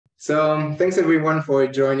Thanks everyone for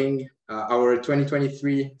joining our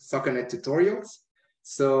 2023 SoccerNet tutorials.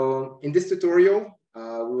 So in this tutorial,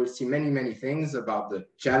 we will see many things about the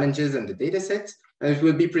challenges and the dataset, and it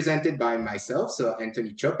will be presented by myself, so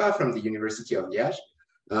Anthony Cioppa from the University of Liège,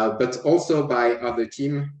 but also by other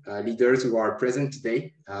team leaders who are present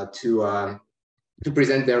today to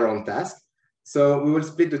present their own task. So we will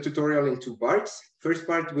split the tutorial in two parts. First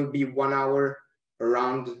part will be 1 hour,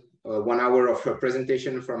 around 1 hour of a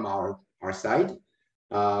presentation from our side,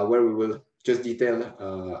 where we will just detail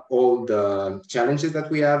all the challenges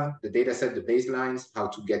that we have, the data set, the baselines, how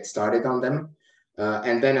to get started on them.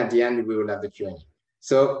 And then at the end, we will have the Q&A.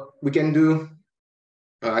 So we can do,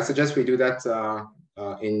 I suggest we do that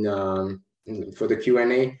for the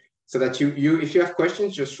Q&A, so that if you have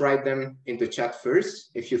questions, just write them in the chat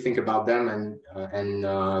first, if you think about them and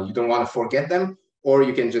you don't want to forget them, or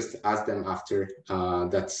you can just ask them after.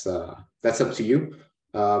 That's up to you.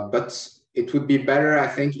 But it would be better, I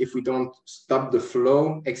think, if we don't stop the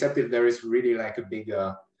flow, except if there is really like a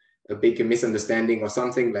big misunderstanding or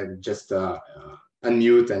something, like just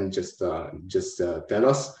unmute and just tell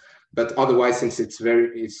us. But otherwise, since it's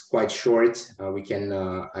quite short, we can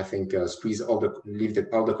I think leave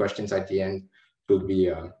all the questions at the end. It will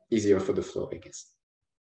be easier for the flow, I guess.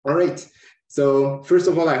 All right. So first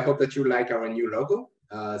of all, I hope that you like our new logo.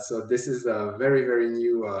 So this is a very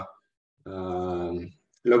new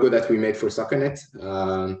logo that we made for SoccerNet.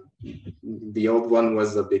 The old one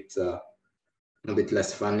was a bit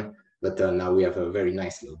less fun, but now we have a very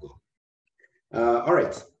nice logo. All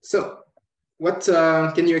right. So what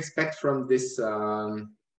can you expect from this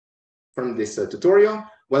tutorial?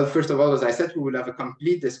 Well, first of all, as I said, we will have a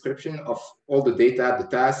complete description of all the data, the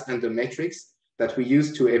tasks, and the metrics that we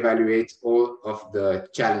use to evaluate all of the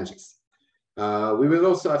challenges. We will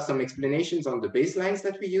also have some explanations on the baselines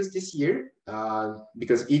that we use this year,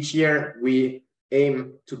 because each year we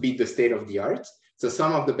aim to be the state of the art. So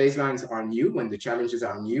some of the baselines are new when the challenges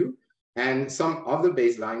are new, and some of the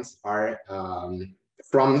baselines are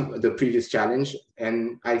from the previous challenge.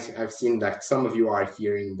 And I've seen that some of you are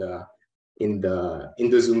here in the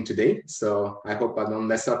Zoom today. So I hope I don't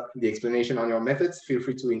mess up the explanation on your methods. Feel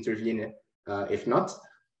free to intervene if not.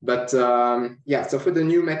 But yeah, so for the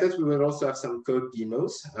new methods, we will also have some code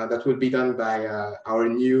demos that will be done by our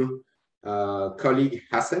new colleague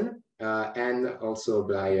Hassan and also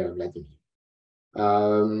by Vladimir.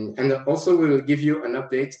 And also we will give you an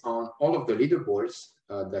update on all of the leaderboards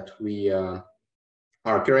that we are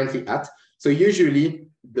currently at. So usually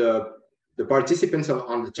the participants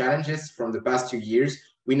on the challenges from the past 2 years,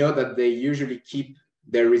 we know that they usually keep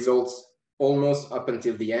their results almost up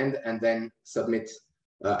until the end and then submit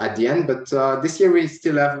at the end. But this year we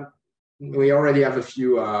already have a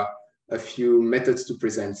few methods to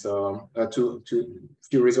present, so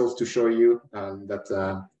few results to show you that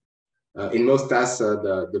in most tasks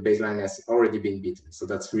the baseline has already been beaten. So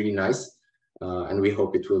that's really nice, and we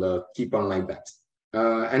hope it will keep on like that.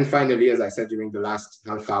 And finally, as I said, during the last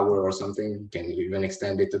half hour or something, you can even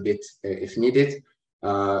extend it a bit if needed.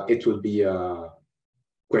 It will be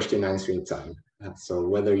question answering time. So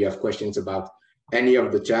whether you have questions about any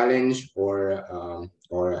of the challenge or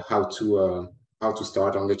how to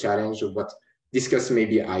start on the challenge, or discuss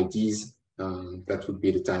maybe ideas, that would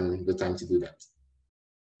be the time to do that.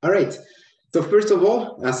 All right. So first of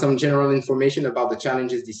all, some general information about the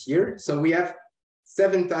challenges this year. So we have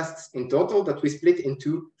 7 tasks in total that we split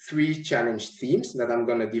into 3 challenge themes that I'm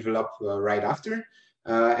going to develop right after.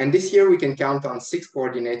 And this year we can count on 6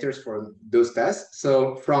 coordinators for those tasks.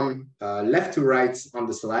 So from left to right on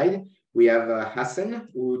the slide, we have Hassan,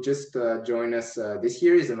 who just joined us this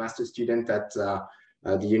year. He's a master's student at the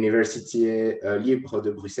Université Libre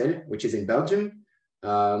de Bruxelles, which is in Belgium.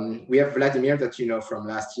 We have Vladimir, that you know from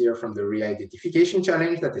last year from the Re-Identification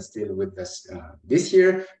Challenge, that is still with us this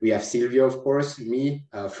year. We have Silvio, of course, me,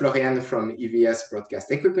 Florian from EVS Broadcast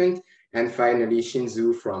Equipment, and finally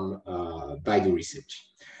Shinzu from Baidu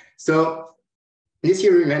Research. So this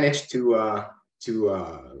year we managed to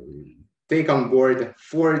take on board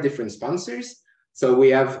 4 different sponsors. So we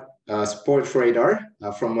have Sport Radar,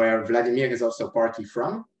 from where Vladimir is also partly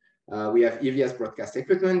from. We have EVS Broadcast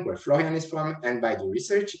Equipment, where Florian is from, and Baidu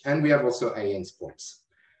Research, and we have also AINSports.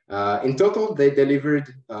 In total, they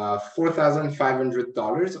delivered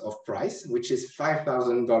 $4,500 of price, which is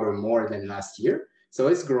 $5,000 more than last year. So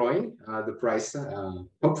it's growing, the price.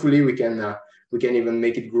 Hopefully we can even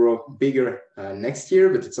make it grow bigger next year,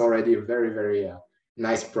 but it's already a very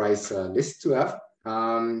nice price list to have,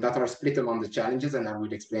 that are split among the challenges, and I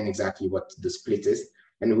will explain exactly what the split is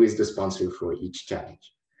and who is the sponsor for each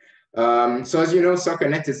challenge. So as you know,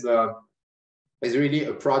 SoccerNet is is really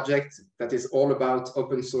a project that is all about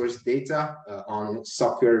open source data on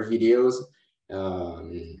soccer videos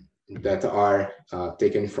that are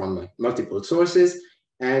taken from multiple sources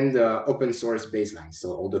and open source baseline.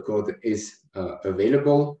 So all the code is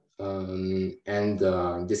available, and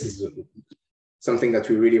this is something that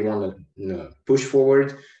we really want to push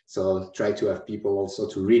forward. So try to have people also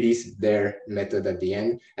to release their method at the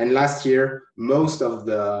end. And last year, most of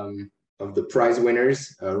the prize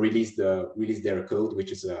winners released their code,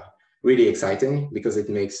 which is really exciting because it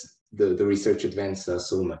makes the research advance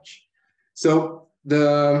so much. So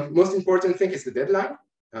the most important thing is the deadline,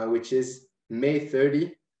 which is May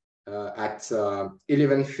 30 at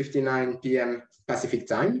 11:59 p.m. Pacific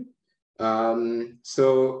time.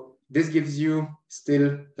 So this gives you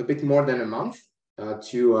still a bit more than a month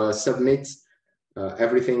to submit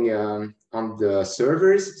everything on the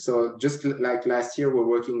servers. So just like last year, we're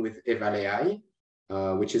working with Eval.ai,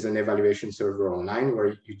 which is an evaluation server online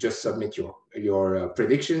where you just submit your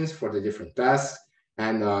predictions for the different tasks,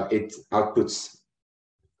 and it outputs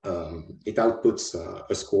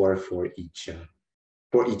a score for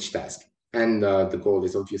each task. And the goal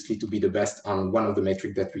is obviously to be the best on one of the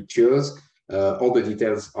metrics that we chose. All the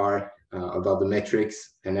details are about the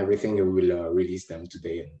metrics and everything, and we will release them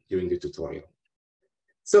today during the tutorial.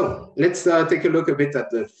 So let's take a look a bit at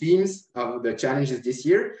the themes of the challenges this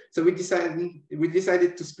year. So we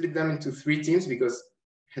decided to split them into 3 teams because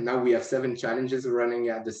now we have 7 challenges running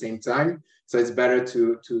at the same time. So it's better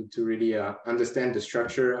to really understand the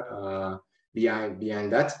structure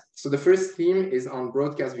behind that. So the first theme is on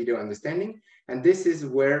broadcast video understanding, and this is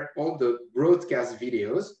where all the broadcast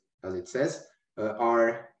videos, as it says,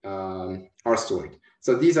 are stored.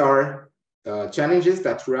 So these are challenges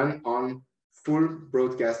that run on full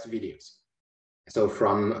broadcast videos. So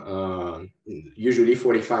from usually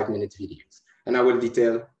 45-minute videos. And I will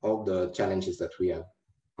detail all the challenges that we have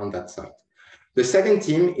on that side. The second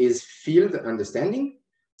team is field understanding.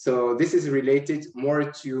 So this is related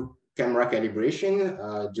more to camera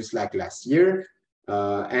calibration, just like last year,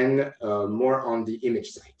 and more on the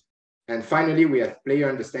image side. And finally, we have player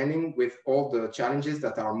understanding with all the challenges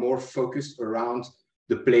that are more focused around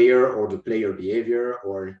the player or the player behavior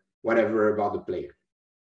or whatever about the player.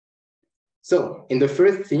 So in the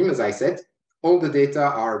first theme, as I said, all the data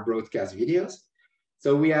are broadcast videos.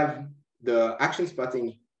 So we have the action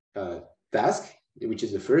spotting task, which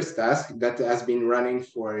is the first task that has been running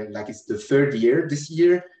for, like, it's the 3rd year this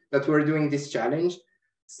year that we're doing this challenge.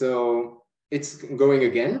 So it's going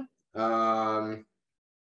again.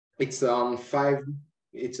 It's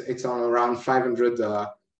on around 500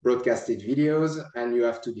 broadcasted videos, and you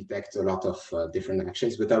have to detect a lot of different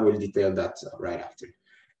actions, but I will detail that right after.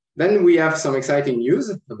 Then we have some exciting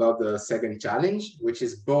news about the second challenge, which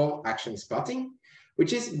is ball action spotting,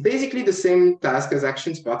 which is basically the same task as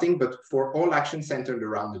action spotting, but for all actions centered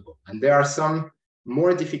around the ball. And there are some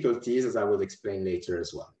more difficulties, as I will explain later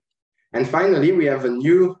as well. And finally, we have a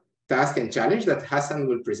new task and challenge that Hassan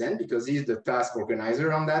will present because he's the task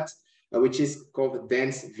organizer on that, which is called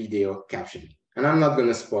dense video captioning. And I'm not going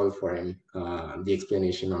to spoil for him the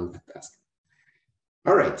explanation on that task.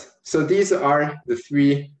 All right, so these are the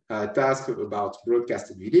 3 tasks about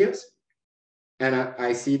broadcasted videos. And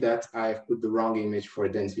I see that I've put the wrong image for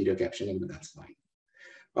dense video captioning, but that's fine.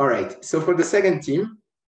 All right, so for the second team,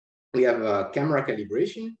 we have camera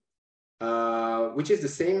calibration, which is the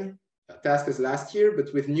same task as last year,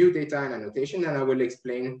 but with new data and annotation. And I will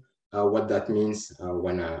explain what that means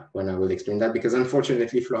when I will explain that, because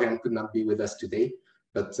unfortunately, Florian could not be with us today,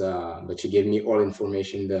 but she gave me all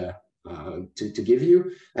information to give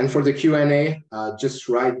you. And for the Q&A, just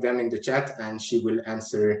write them in the chat and she will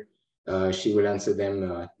answer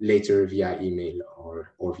them later via email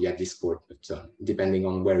or via Discord, but depending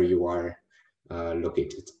on where you are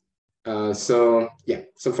located. So yeah,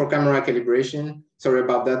 so for camera calibration, sorry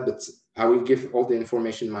about that, but I will give all the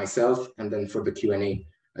information myself, and then for the Q&A,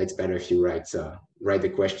 it's better if you write the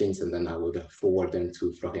questions, and then I will forward them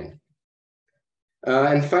to Florian.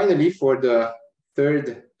 And finally, for the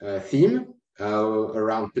third theme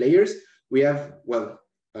around players, we have, well,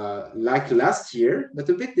 like last year, but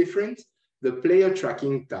a bit different, the player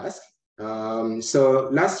tracking task. So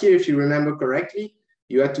last year, if you remember correctly,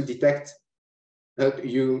 you had to detect,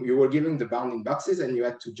 you were given the bounding boxes and you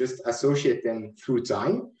had to just associate them through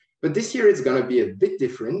time. But this year, it's going to be a bit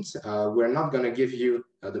different. We're not going to give you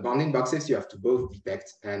the bounding boxes. You have to both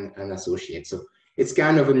detect and associate. So it's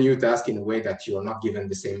kind of a new task in a way that you are not given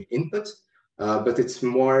the same input, but it's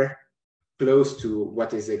more close to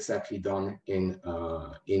what is exactly done in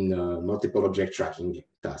multiple object tracking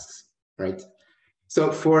tasks, right?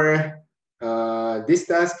 So for this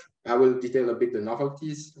task, I will detail a bit the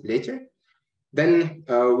novelties later. Then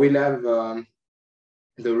we'll have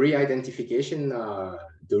the re-identification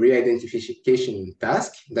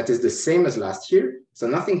task that is the same as last year. So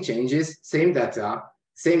nothing changes, same data,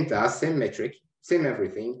 same task, same metric, same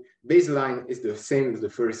everything. Baseline is the same as the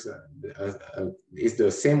first, is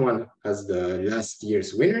the same one as the last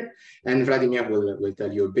year's winner. And Vladimir will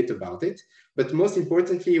tell you a bit about it. But most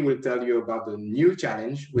importantly, we'll tell you about the new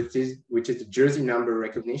challenge, which is the jersey number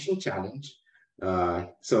recognition challenge.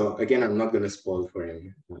 So again, I'm not going to spoil for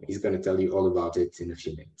him. He's going to tell you all about it in a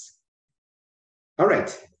few minutes. All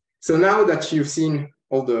right. So now that you've seen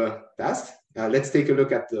all the tasks, let's take a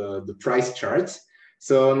look at the price chart.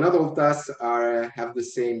 So not all tasks have the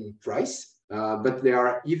same price, but they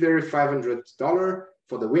are either $500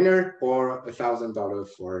 for the winner or $1,000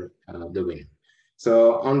 for the winner.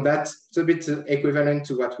 So on that, it's a bit equivalent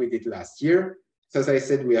to what we did last year. So as I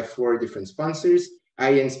said, we have 4 different sponsors.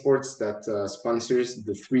 AINSports that sponsors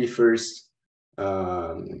the three first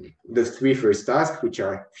tasks, which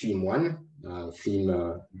are theme 1,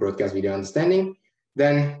 theme broadcast video understanding.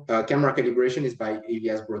 Then camera calibration is by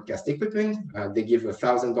AVS Broadcast Equipment. They give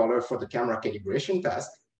 $1,000 for the camera calibration task.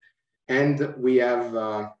 And we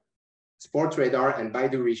have Sport Radar and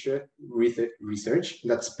Baidu research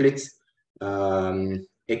that splits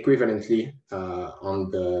equivalently on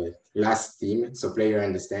the last theme, so player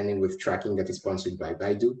understanding with tracking that is sponsored by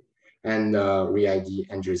Baidu, and re-ID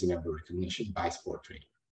and jersey number recognition by Sport Radar.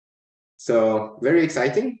 So very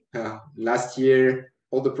exciting. Last year,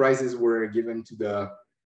 all the prizes were given to the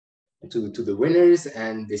winners,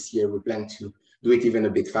 and this year we plan to do it even a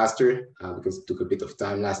bit faster because it took a bit of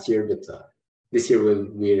time last year, but this year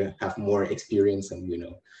we'll have more experience and we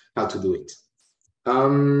know how to do it.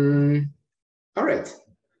 All right.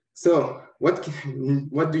 So what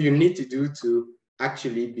do you need to do to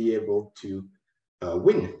actually be able to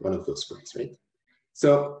win one of those prizes, right?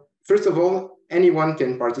 So first of all, anyone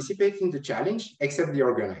can participate in the challenge except the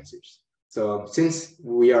organizers. So since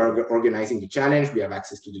we are organizing the challenge, we have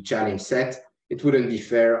access to the challenge set. It wouldn't be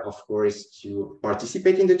fair, of course, to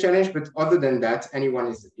participate in the challenge, but other than that, anyone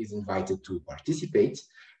is invited to participate,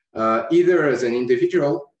 either as an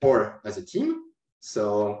individual or as a team.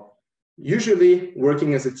 So usually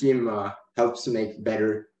working as a team helps to make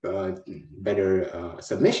better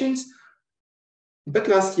submissions. But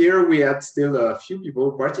last year we had still a few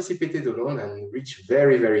people participated alone and reached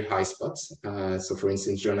very, very high spots. So for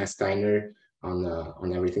instance, Jonas Steiner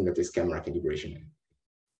on everything that is camera calibration.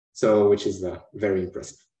 So which is very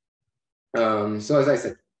impressive. So as I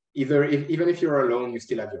said, even if you're alone, you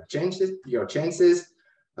still have your chances.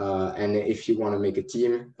 And if you want to make a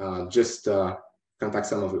team, just contact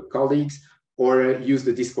some of your colleagues or use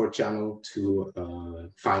the Discord channel to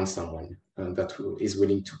find someone that is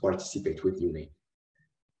willing to participate with you. Maybe.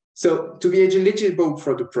 So to be eligible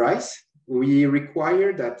for the prize, we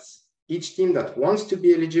require that each team that wants to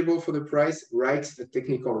be eligible for the prize writes a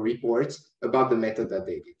technical report about the method that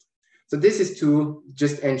they did. So this is to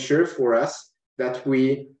just ensure for us that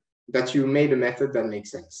you made a method that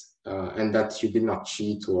makes sense and that you did not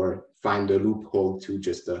cheat or find a loophole to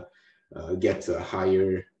just get a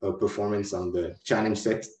higher performance on the challenge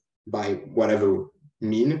set by whatever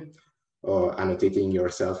mean, or annotating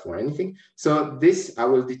yourself or anything. So this I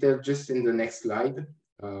will detail just in the next slide,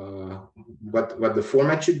 what the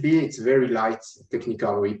format should be. It's very light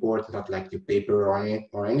technical report, not like the paper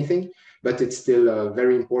or anything, but it's still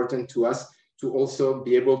very important to us to also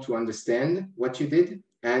be able to understand what you did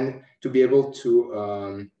and to be able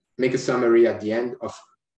to make a summary at the end of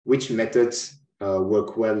which methods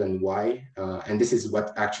work well and why. And this is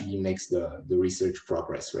what actually makes the research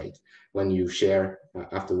progress, right? When you share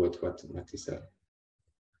afterward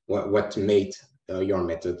what made your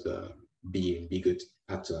method be good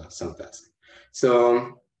at some task.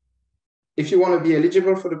 So if you want to be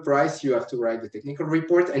eligible for the prize, you have to write the technical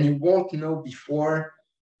report, and you won't know before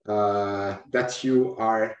that you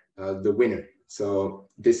are the winner. So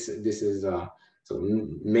this is so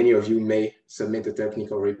many of you may submit a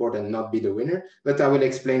technical report and not be the winner, but I will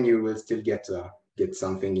explain. You will still get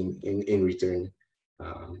something in return,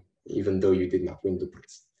 even though you did not win the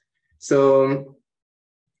prize. So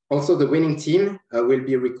also the winning team will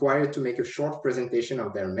be required to make a short presentation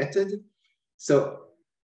of their method. So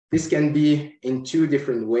this can be in 2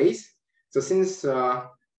 different ways. So since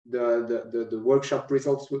the workshop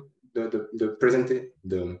results,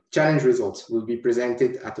 the challenge results will be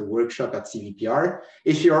presented at a workshop at CVPR.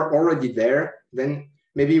 If you're already there, then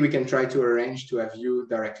maybe we can try to arrange to have you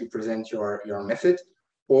directly present your method.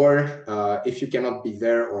 Or if you cannot be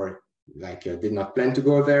there or did not plan to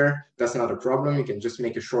go there, that's not a problem. You can just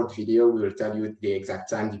make a short video. We will tell you the exact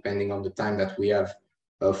time depending on the time that we have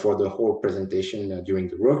for the whole presentation during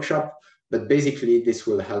the workshop. But basically, this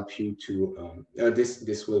will help you to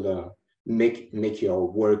this will make your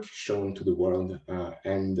work shown to the world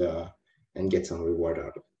and get some reward out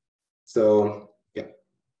of it. So yeah.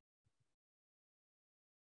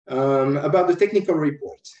 About the technical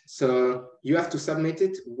report. So you have to submit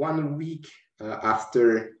it 1 week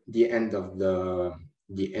after the end of the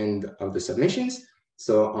submissions.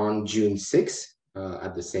 So on June 6th,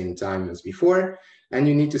 at the same time as before, and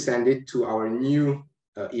you need to send it to our new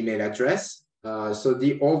email address. So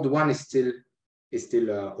the old one is still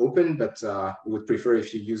open, but would prefer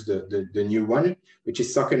if you use the new one, which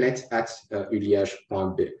is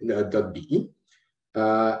soccernet@uliage.be.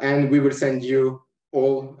 And we will send you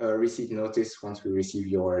all receipt notice once we receive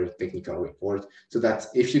your technical report, so that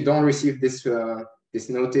if you don't receive this this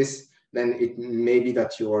notice, then it may be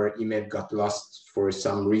that your email got lost for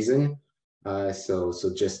some reason. So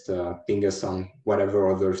just ping us on whatever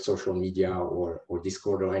other social media or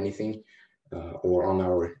Discord or anything, or on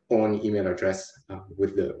our own email address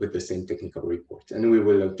with the same technical report, and we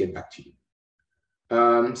will get back to you.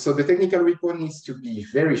 So the technical report needs to be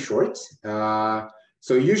very short.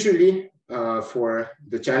 So usually for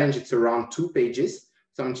the challenge, it's around 2 pages.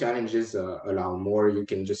 Some challenges allow more. You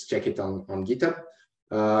can just check it on GitHub.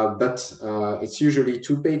 But it's usually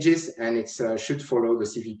 2 pages, and it should follow the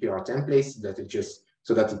CVPR templates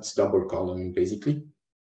so that it's double column basically.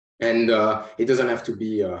 And it doesn't have to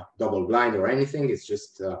be double blind or anything. It's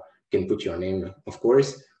just you can put your name, of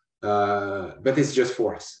course. But it's just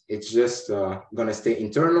for us. It's just gonna stay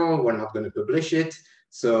internal. We're not gonna publish it,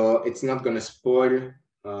 so it's not gonna spoil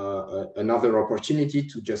another opportunity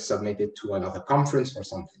to just submit it to another conference or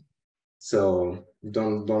something. So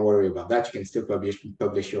don't worry about that. You can still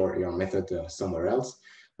publish your method somewhere else.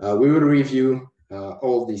 We will review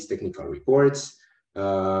all these technical reports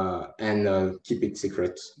and keep it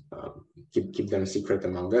secret. Keep them secret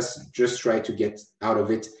among us. Just try to get out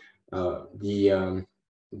of it the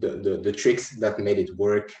tricks that made it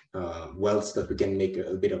work well, so that we can make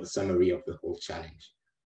a bit of a summary of the whole challenge.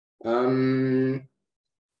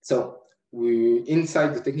 So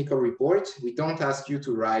inside the technical report, we don't ask you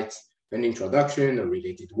to write an introduction, a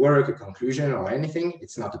related work, a conclusion, or anything.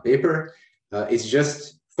 It's not a paper. It's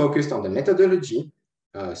just focused on the methodology.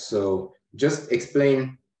 So just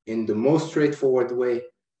explain in the most straightforward way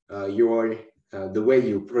the way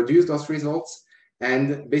you produce those results.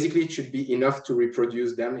 And basically, it should be enough to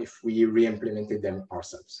reproduce them if we re-implemented them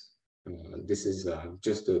ourselves. This is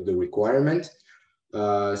just the requirement.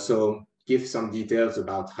 So give some details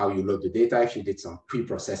about how you load the data, if you did some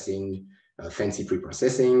pre-processing, fancy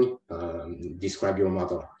pre-processing, describe your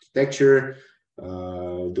model architecture,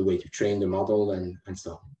 the way to train the model, and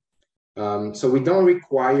so on. So we don't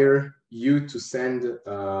require you to send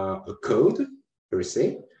a code per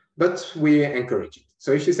se, but we encourage it.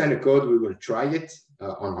 So if you send a code, we will try it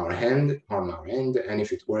on our end, and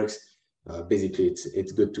if it works, basically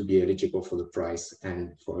it's good to be eligible for the prize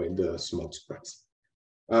and for the SMOTS prize.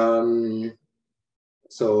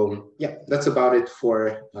 So yeah, that's about it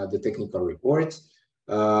for the technical report.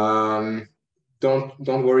 Don't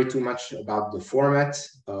worry too much about the format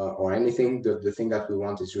or anything. The thing that we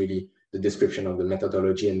want is really the description of the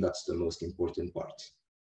methodology, and that's the most important part.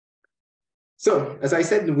 So as I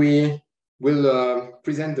said, we will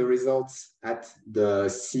present the results at the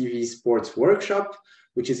CVSports workshop,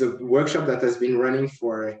 which is a workshop that has been running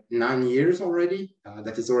for 9 years already,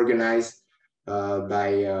 that is organized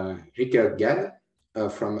by Rieke Gell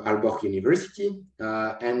from Aalborg University.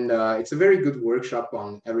 And it's a very good workshop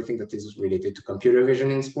on everything that is related to computer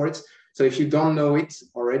vision in sports. So if you don't know it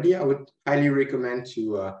already, I would highly recommend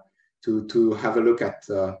to have a look at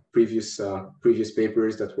previous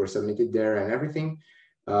papers that were submitted there and everything.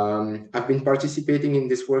 I've been participating in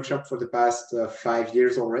this workshop for the past 5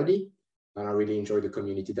 years already, and I really enjoy the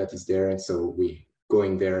community that is there. And so we're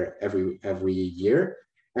going there every year.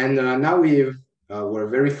 And now we're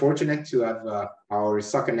very fortunate to have our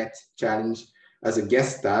SoccerNet Challenge as a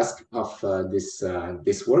guest task of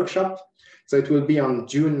this workshop. So it will be on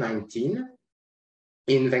June 19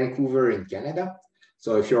 in Vancouver in Canada.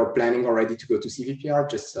 So if you're planning already to go to CVPR,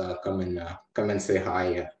 just come and say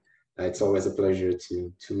hi. It's always a pleasure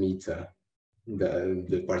to meet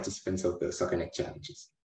the participants of the SoccerNet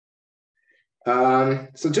Challenges.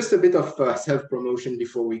 So just a bit of self-promotion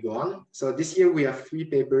before we go on. So this year we have 3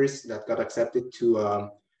 papers that got accepted to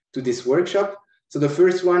this workshop. So the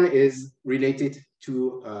first one is related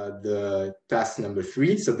to the task number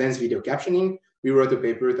 3, so dense video captioning. We wrote a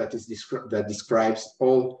paper that describes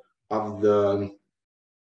all of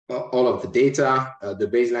all of the data, the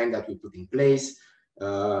baseline that we put in place,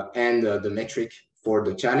 and the metric for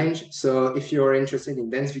the challenge. So if you're interested in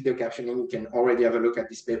dense video captioning, you can already have a look at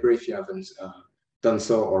this paper if you haven't done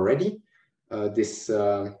so already. This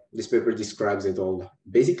paper describes it all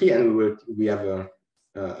basically, and we have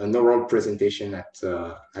an oral presentation at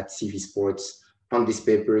CVSports on this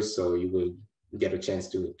paper, so you will get a chance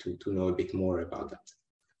to know a bit more about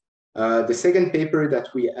that. The second paper that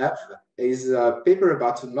we have is a paper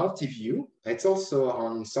about multi-view. It's also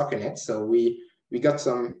on SoccerNet, so we got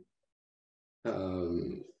some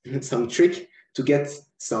trick to get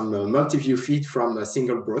some multi-view feed from a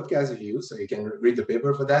single broadcast view, so you can read the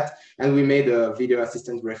paper for that. And we made a video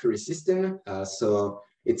assistant referee system, so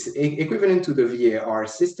it's equivalent to the VAR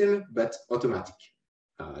system, but automatic,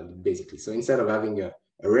 basically. So instead of having a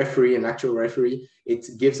referee, an actual referee, it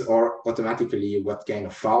gives automatically what kind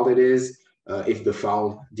of foul it is, if the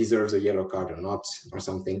foul deserves a yellow card or not, or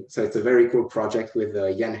something. So it's a very cool project with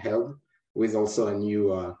Jan Held, who is also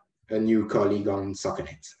a new colleague on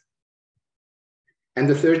SoccerNet. And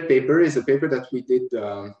the third paper is a paper that we did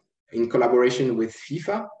in collaboration with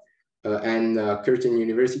FIFA and Curtin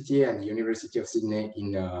University and the University of Sydney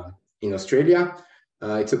in Australia.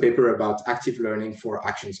 It's a paper about active learning for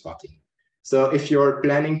action spotting. So if you're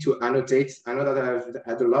planning to annotate, I know that I've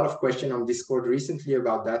had a lot of questions on Discord recently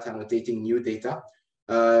about that, annotating new data.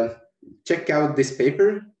 Check out this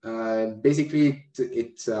paper. Basically,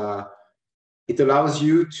 it allows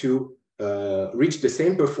you to reach the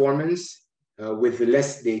same performance with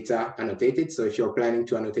less data annotated. So if you're planning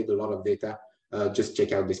to annotate a lot of data, just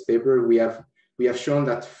check out this paper. We have shown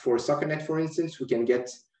that for SoccerNet, for instance, we can get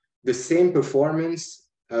the same performance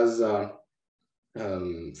as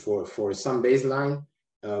for some baseline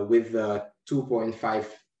with 2.5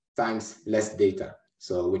 times less data.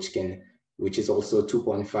 So which is also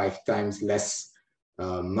 2.5 times less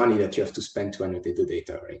money that you have to spend to annotate the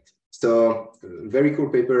data, right? So very cool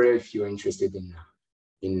paper if you're interested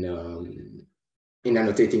in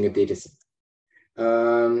annotating a data set.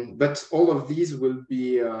 But all of these will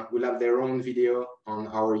have their own video on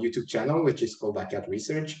our YouTube channel, which is called Acad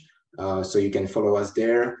Research. So you can follow us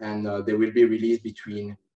there, and they will be released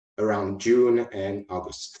between around June and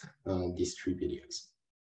August, these 3 videos.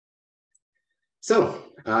 So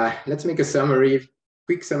let's make a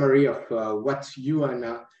quick summary of what you and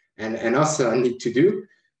us need to do.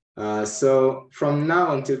 So from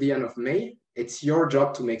now until the end of May, it's your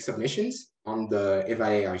job to make submissions on the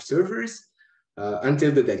EVA AI servers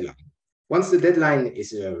until the deadline. Once the deadline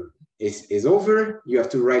is over, you have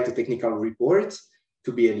to write a technical report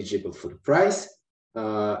to be eligible for the prize.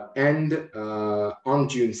 And on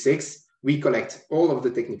June 6th, we collect all of the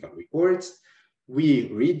technical reports. We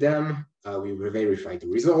read them, we verify the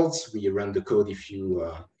results, we run the code if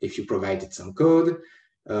you provided some code,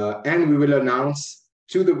 and we will announce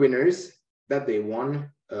to the winners that they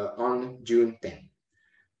won on June 10.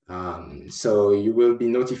 So you will be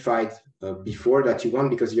notified before that you won,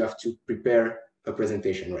 because you have to prepare a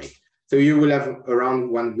presentation, right? So you will have around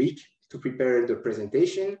 1 week to prepare the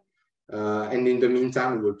presentation. And in the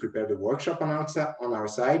meantime, we will prepare the workshop on our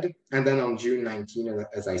side. And then on June 19,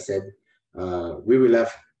 as I said, we will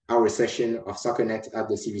have our session of SoccerNet at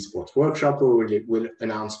the CVSports workshop, where we will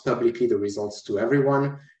announce publicly the results to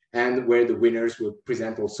everyone, and where the winners will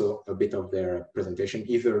present also a bit of their presentation,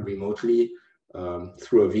 either remotely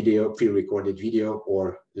through a pre-recorded video,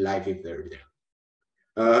 or live if they're there.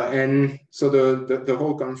 And so the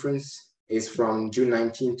whole conference is from June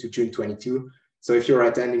 19 to June 22. So if you're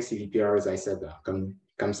attending CVPR, as I said,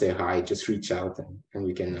 come say hi, just reach out, and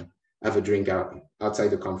we can have a drink outside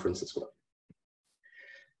the conference as well.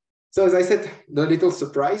 So as I said, the little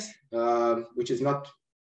surprise, which is not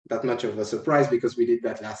that much of a surprise because we did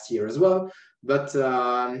that last year as well, but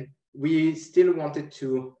we still wanted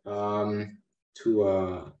to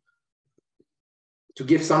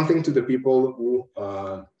give something to the people who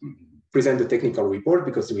present the technical report,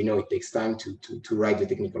 because we know it takes time to write the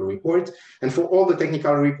technical report. And for all the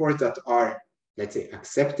technical reports that are, let's say,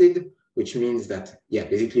 accepted, which means that, yeah,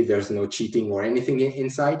 basically there's no cheating or anything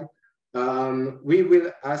inside, we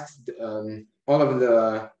will ask all of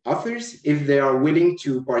the authors if they are willing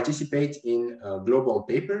to participate in a global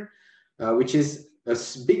paper, which is a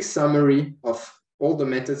big summary of all the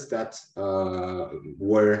methods that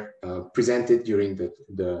were presented during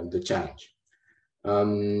the challenge.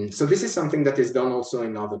 So this is something that is done also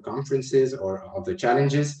in other conferences or other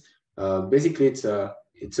challenges. Basically, it's a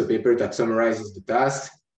paper that summarizes the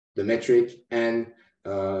task, the metric, and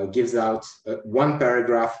gives out 1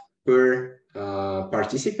 paragraph per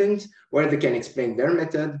participant where they can explain their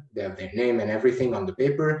method. They have their name and everything on the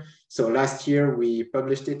paper. So last year we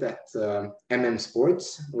published it at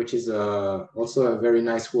AINSports, which is also a very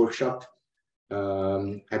nice workshop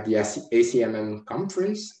at the ACMM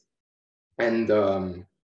conference. And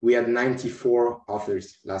we had 94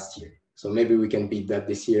 authors last year. So maybe we can beat that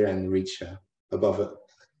this year and reach above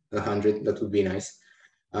 100. That would be nice.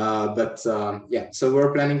 Yeah, so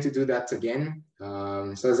we're planning to do that again.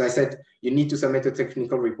 So as I said, you need to submit a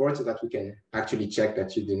technical report so that we can actually check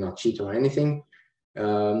that you did not cheat or anything.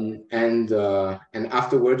 And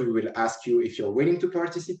afterward, we will ask you if you're willing to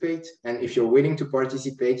participate. And if you're willing to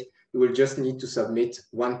participate, you will just need to submit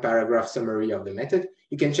one paragraph summary of the method.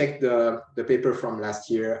 You can check the paper from last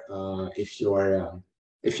year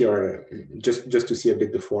if you're just to see a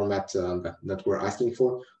bit the format that we're asking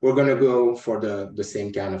for. We're going to go for the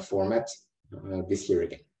same kind of format this year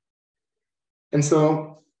again. And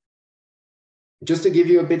so just to give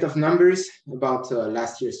you a bit of numbers about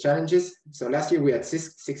last year's challenges. So last year we had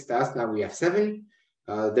six tasks, now we have 7.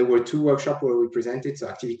 There were 2 workshops where we presented, so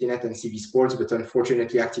ActivityNet and CVSports, but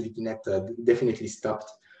unfortunately ActivityNet definitely stopped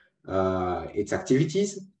its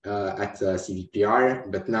activities at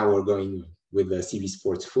CVPR, but now we're going with the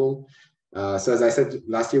CVSports full. So as I said,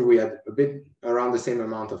 last year we had a bit around the same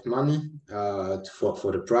amount of money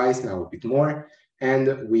for the prize, now a bit more.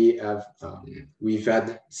 And we've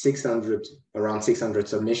had around 600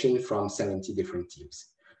 submissions from 70 different teams.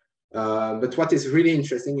 But what is really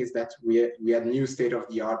interesting is that we had new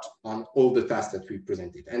state-of-the-art on all the tasks that we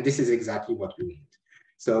presented. And this is exactly what we need.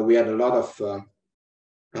 So we had a lot of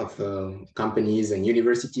companies and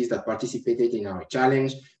universities that participated in our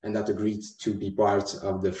challenge and that agreed to be part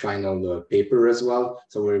of the final paper as well.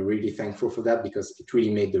 So we're really thankful for that because it really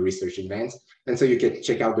made the research advance. And so you can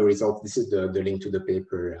check out the results. This is the link to the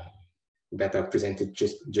paper that I presented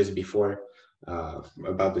just before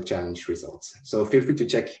about the challenge results. So feel free to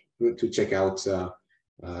check out the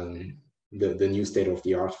new state of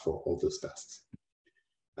the art for all those tasks.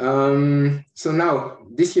 So now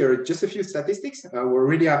this year, just a few statistics. We're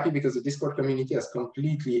really happy because the Discord community has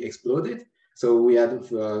completely exploded. So we had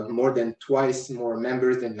more than twice more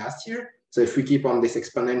members than last year. So if we keep on this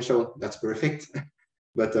exponential, that's perfect.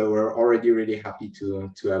 But we're already really happy to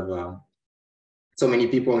have so many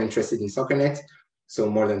people interested in SoccerNet. So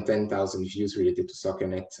more than 10,000 views related to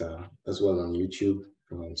SoccerNet as well on YouTube.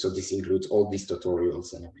 So this includes all these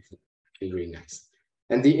tutorials and everything. Really nice.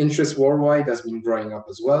 And the interest worldwide has been growing up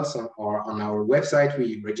as well. So on our website,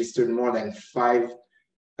 we registered more than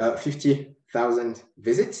 50,000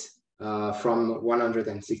 visits from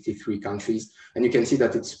 163 countries. And you can see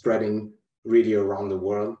that it's spreading really around the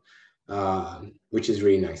world, which is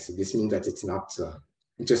really nice. This means that it's not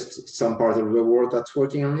just some part of the world that's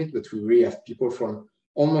working on it, but we really have people from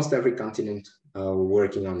almost every continent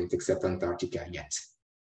working on it, except Antarctica yet.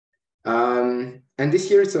 And this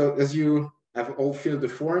year, so as you have all filled the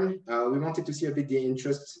form, we wanted to see a bit the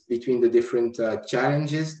interest between the different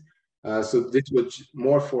challenges. So this was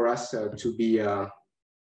more for us to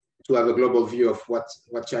have a global view of what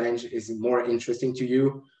challenge is more interesting to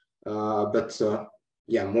you.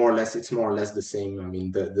 Yeah, more or less, it's more or less the same. I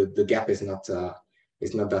mean, the gap is not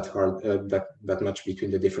that hard, that much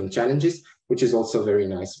between the different challenges, which is also very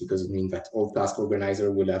nice because it means that all task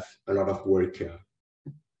organizer will have a lot of work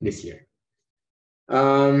this year.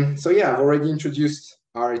 So yeah, I've already introduced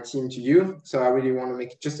our team to you. So I really want to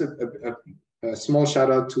make just a small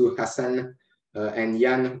shout out to Hassan and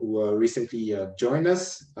Jan, who recently joined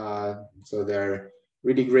us. So they're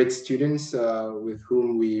really great students with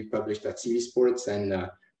whom we published at CVSports, and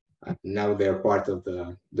now they're part of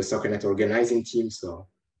the SoccerNet organizing team. So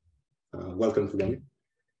welcome to them.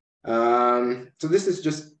 So this is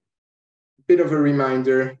just a bit of a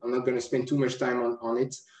reminder. I'm not going to spend too much time on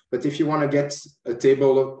it. But if you want to get a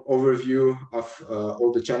table overview of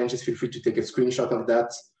all the challenges, feel free to take a screenshot of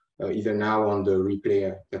that, either now on the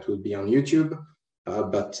replay that will be on YouTube.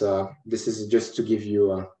 But this is just to give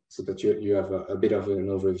you, so that you have a bit of an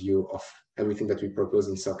overview of everything that we propose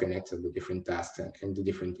in SoccerNet and the different tasks and the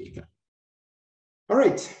different data. All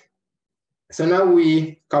right. So now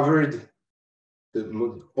we covered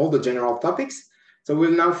all the general topics. So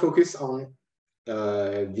we'll now focus on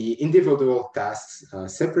the individual tasks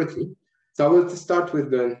separately. So I will start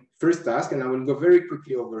with the first task, and I will go very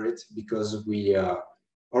quickly over it because we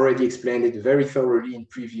already explained it very thoroughly in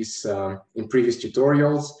previous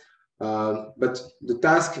tutorials. But the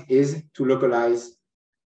task is to localize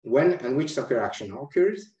when and which soccer action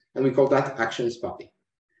occurs, and we call that action spotting.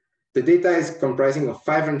 The data is comprising of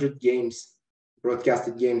 500 games,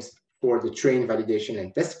 broadcasted games for the train validation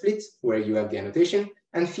and test split, where you have the annotation,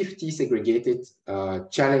 and 50 segregated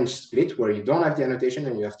challenge split, where you don't have the annotation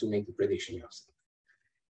and you have to make the prediction yourself.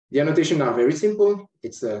 The annotations are very simple.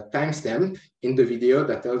 It's a timestamp in the video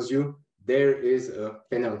that tells you there is a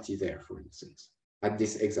penalty there, for instance, at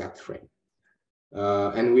this exact frame.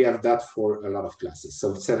 And we have that for a lot of classes,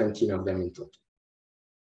 so 17 of them in total.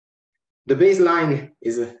 The baseline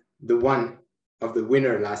is the one of the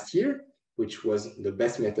winner last year, which was the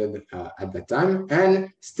best method at that time, and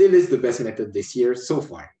still is the best method this year so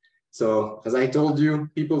far. So as I told you,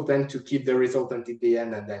 people tend to keep the result until the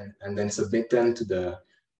end and then submit them to the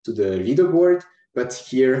leaderboard. But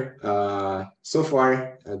here, so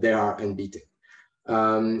far, they are unbeaten.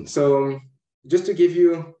 So just to give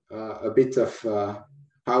you a bit of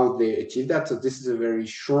how they achieve that. So this is a very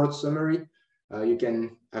short summary. You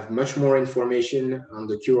can have much more information on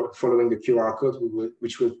the following the QR code,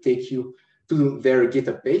 which will take you to their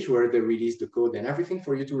GitHub page where they release the code and everything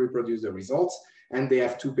for you to reproduce the results. And they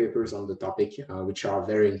have 2 papers on the topic, which are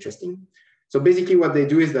very interesting. So basically what they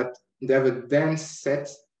do is that they have a dense set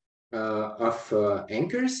of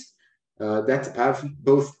anchors that have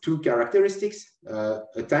both 2 characteristics,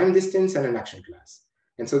 a time distance and an action class.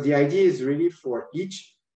 And so the idea is really for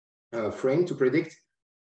each frame to predict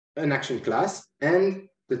an action class and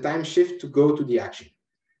the time shift to go to the action.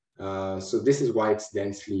 So this is why it's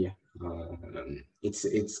densely,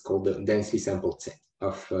 it's called the densely sampled set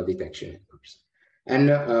of detection anchors.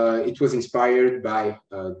 And it was inspired by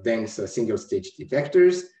dense single stage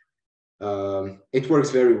detectors. It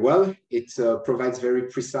works very well. It provides very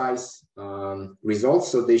precise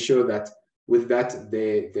results. So they show that with that,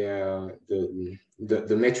 the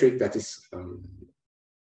metric that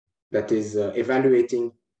is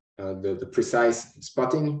evaluating the precise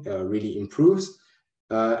spotting really improves.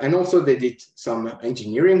 And also they did some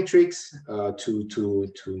engineering tricks to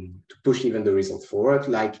push even the results forward,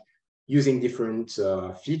 like using different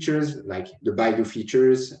features, like the Baidu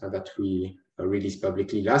features that we released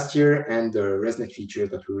publicly last year and the ResNet feature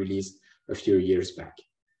that we released a few years back.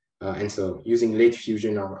 And so using late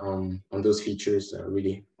fusion on those features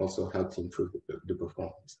really also helped improve the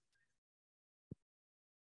performance.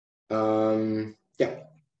 Yeah.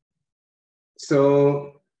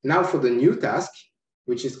 So now for the new task,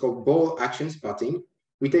 which is called ball action spotting,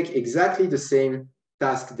 we take exactly the same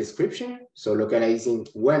task description, so localizing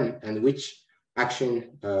when and which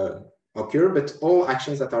action occur, but all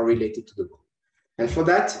actions that are related to the ball. And for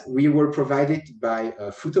that, we were provided by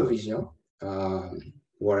Futovision,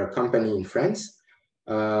 or a company in France,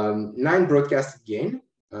 9 broadcast games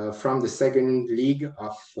from the second league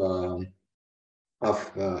of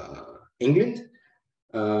England.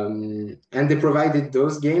 And they provided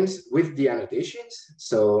those games with the annotations,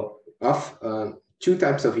 so of 2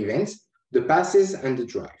 types of events, the passes and the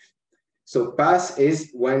drive. So pass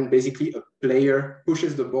is when basically a player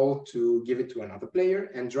pushes the ball to give it to another player,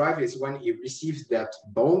 and drive is when he receives that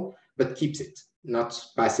ball but keeps it, not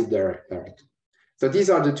pass it directly. So these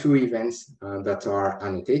are the 2 events that are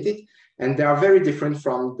annotated, and they are very different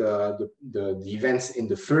from the events in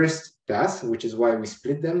the first task, which is why we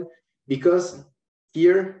split them, because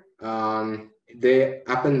here they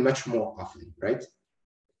happen much more often, right?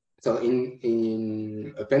 So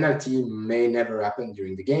in a penalty may never happen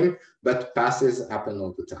during the game, but passes happen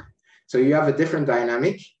all the time. So you have a different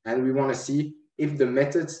dynamic, and we want to see if the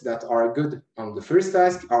methods that are good on the first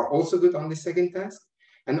task are also good on the second task.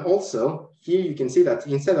 And also here you can see that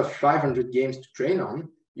instead of 500 games to train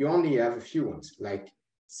on, you only have a few ones, like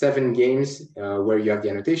 7 games where you have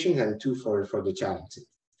the annotations and 2 for the challenges.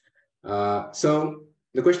 So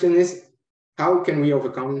the question is, how can we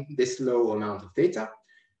overcome this low amount of data?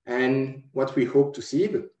 And what we hope to see,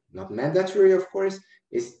 but not mandatory, of course,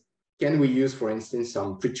 is can we use, for instance,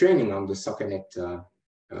 some pre-training on the SoccerNet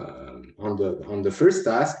on the first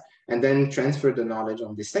task, and then transfer the knowledge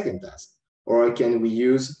on the second task? Or can we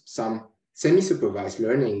use some semi-supervised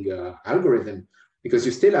learning algorithm? Because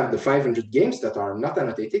you still have the 500 games that are not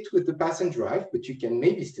annotated with the pass and drive, but you can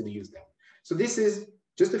maybe still use them. So this is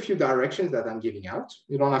just a few directions that I'm giving out.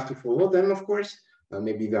 You don't have to follow them, of course.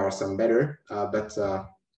 Maybe there are some better, but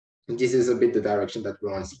this is a bit the direction that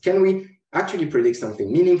we want to see. Can we actually predict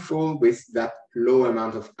something meaningful with that low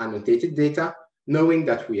amount of annotated data, knowing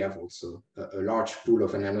that we have also a large pool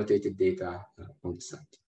of annotated data on the site?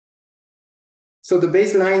 So the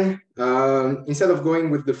baseline, instead of going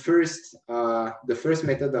with the first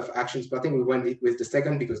method of action spotting, we went with the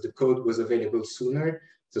second because the code was available sooner.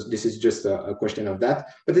 So this is just a question of that.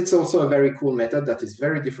 But it's also a very cool method that is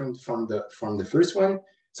very different from the first one.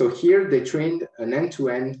 So here they trained an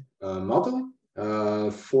end-to-end model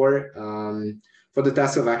for for the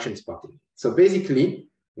task of action spotting. So basically,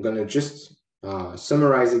 I'm going to just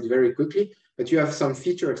summarize it very quickly, but you have some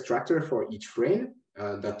feature extractor for each frame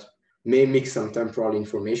that may mix some temporal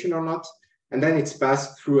information or not. And then it's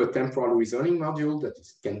passed through a temporal reasoning module that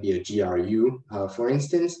can be a GRU, for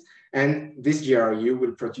instance. And this GRU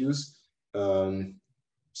will produce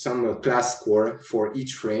some class score for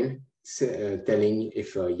each frame, telling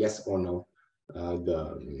if yes or no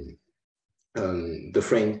the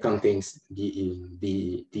frame contains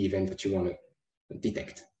the event that you want to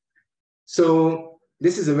detect. So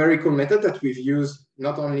this is a very cool method that we've used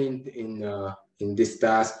not only in this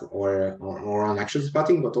task or on action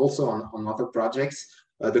spotting, but also on other projects.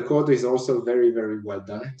 The code is also very, very well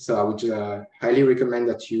done. So I would highly recommend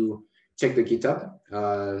that you check the GitHub.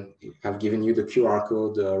 I've given you the QR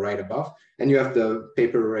code right above, and you have the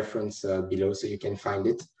paper reference below, so you can find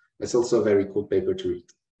it. It's also a very cool paper to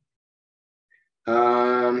read.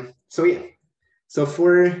 So yeah, so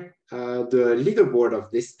for the leaderboard of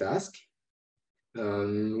this task,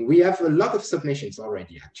 we have a lot of submissions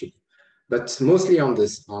already, actually, but mostly on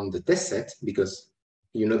the test set, because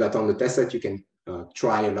you know that on the test set you can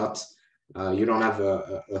try a lot. You don't have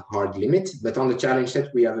a hard limit, but on the challenge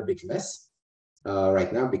set we have a bit less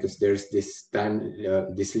right now, because there's this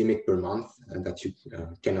this limit per month, and that you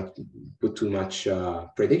cannot put too much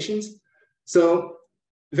predictions. So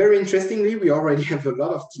very interestingly, we already have a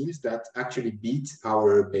lot of teams that actually beat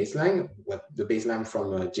our baseline, the baseline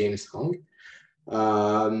from James Hong.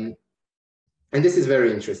 And this is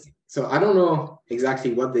very interesting. So I don't know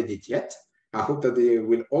exactly what they did yet. I hope that they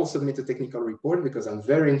will all submit a technical report, because I'm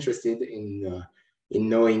very interested in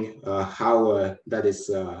knowing how that is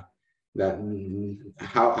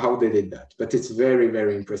how they did that. But it's very,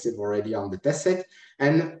 very impressive already on the test set.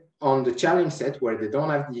 And on the challenge set, where they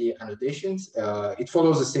don't have the annotations, it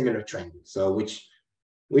follows a similar trend. So which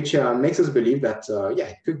makes us believe that yeah,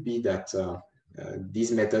 it could be that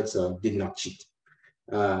these methods did not cheat.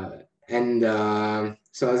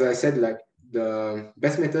 So as I said, like, the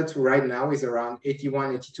best method right now is around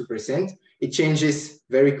 81, 82%. It changes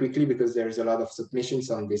very quickly because there's a lot of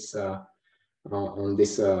submissions on this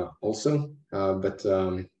also.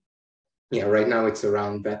 Yeah, right now it's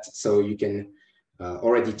around that. So you can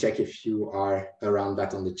already check if you are around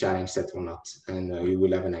that on the challenge set or not, and you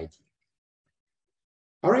will have an idea.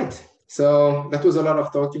 All right, so that was a lot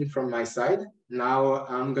of talking from my side. Now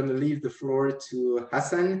I'm going to leave the floor to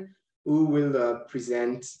Hassan, who will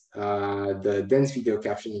present the dense video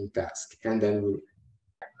captioning task, and then we'll...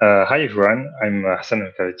 Hi everyone, I'm Hassan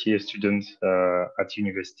Mkhallati, a student at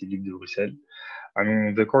University Libre de Bruxelles.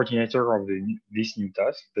 I'm the coordinator of this new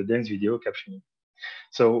task, the dense video captioning.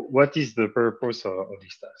 So what is the purpose of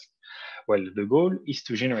this task? Well, the goal is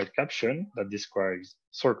to generate caption that describes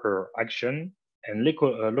soccer action and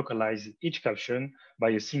localize each caption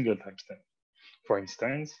by a single timestamp. For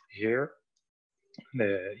instance, here,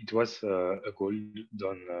 it was a goal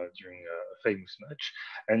done during a famous match,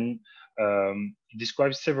 and it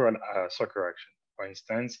describes several soccer actions. For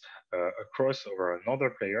instance, a cross over another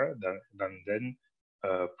player that then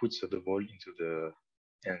puts the ball into the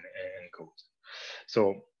end code.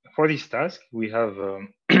 So for this task, we have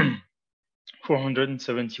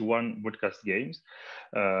 471 broadcast games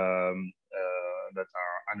that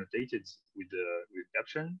are annotated with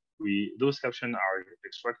caption. Those captions are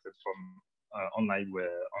extracted from online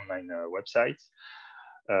websites,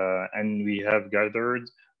 and we have gathered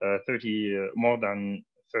more than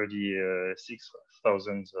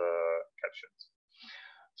 36,000 captions.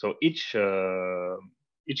 So each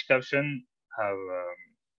caption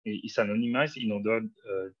is anonymized in order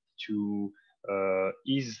to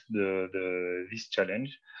ease this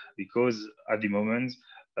challenge, because at the moment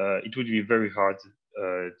it would be very hard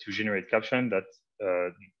to generate caption that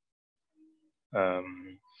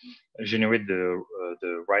generate the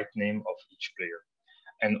right name of each player.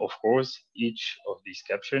 And of course, each of these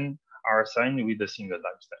captions are assigned with a single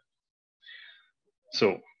timestamp.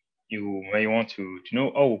 So you may want to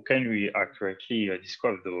know how can we accurately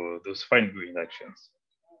describe those fine-grained actions.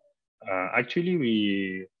 Actually,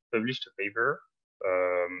 we published a paper,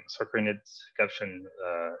 SoccerNet Caption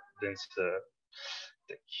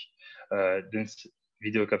dense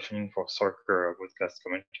video captioning for soccer broadcast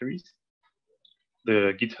commentaries.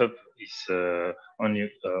 The GitHub is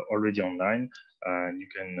already online, and you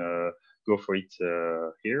can go for it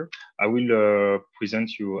here. I will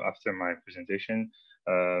present you after my presentation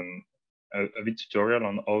a bit tutorial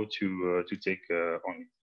on how to take on it.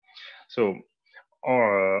 So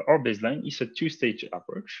our baseline is a two-stage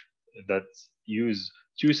approach that use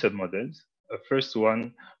two submodels. A first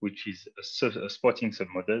one, which is a spotting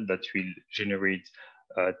submodel that will generate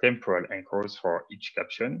temporal anchors for each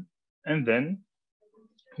caption. And then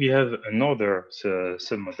we have another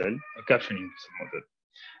submodel, a captioning submodel,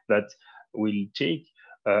 that will take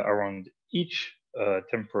around each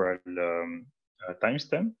temporal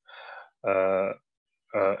timestamp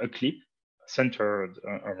a clip centered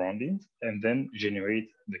around it, and then generate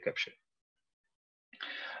the caption.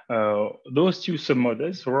 Those two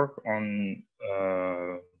submodels work on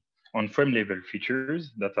frame level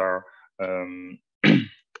features that are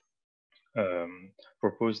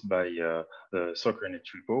proposed by the SoccerNet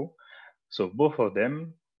repo. So both of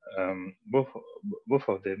them submodel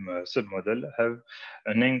have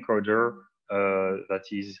an encoder that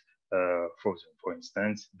is frozen, for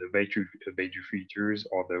instance, the Beidou features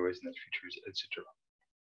or the ResNet features, etc.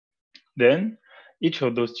 Then each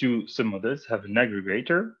of those two submodels have an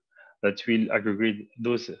aggregator that will aggregate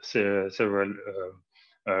those several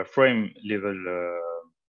frame level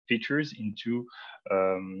features into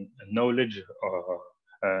knowledge or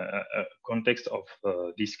context of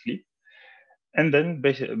this clip. And then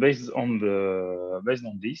based on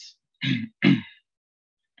this,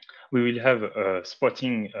 we will have a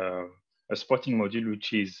spotting module,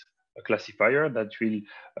 which is a classifier that will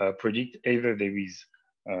predict either there is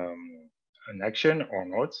an action or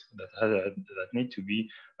not that need to be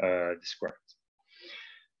described.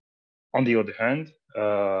 On the other hand,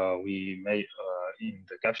 we may in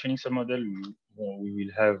the captioning submodel we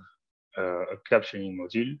will have a captioning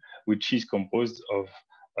module which is composed of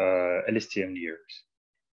LSTM layers,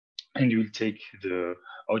 and you will take the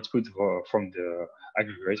output from the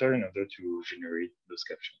aggregator in order to generate those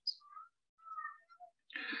captions.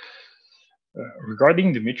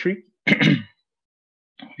 Regarding the metric,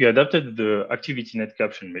 we adapted the ActivityNet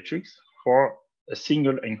caption metrics for a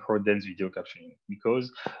single anchor dense video captioning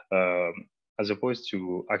because as opposed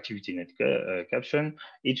to ActivityNet caption,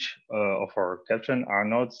 each of our caption are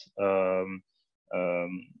not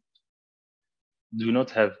do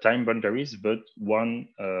not have time boundaries, but one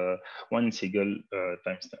single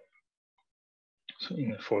timestamp. So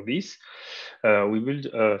for this, we build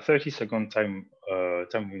a 30-second time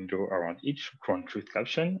window around each ground truth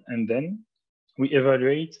caption, and then we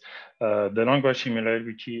evaluate the language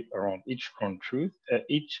similarity around each ground truth,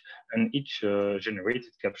 each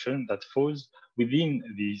generated caption that falls within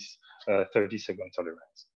this 30-second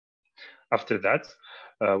tolerance. After that,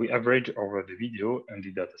 we average over the video and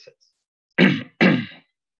the datasets.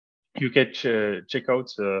 You can check out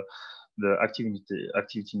the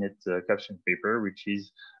ActivityNet caption paper, which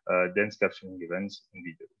is dense captioning events in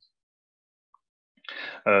videos.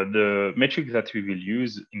 The metric that we will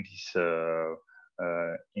use in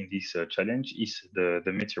this challenge is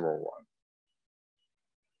the meteor one.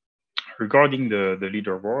 Regarding the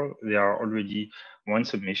leaderboard, there are already one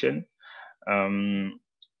submission.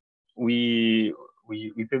 We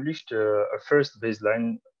published a first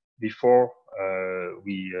baseline before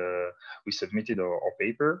we submitted our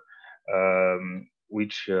paper,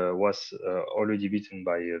 which was already beaten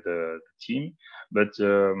by the team, but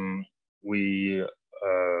we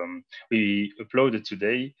uploaded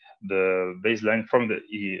today the baseline from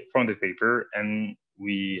the paper, and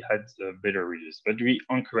we had better results. But we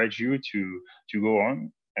encourage you to go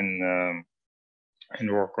on and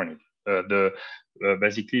work on it.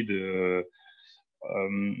 Basically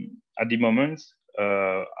at the moment,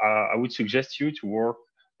 I would suggest you to work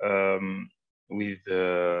with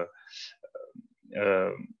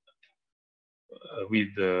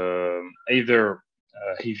either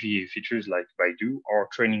heavy features like Beidou or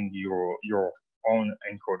training your own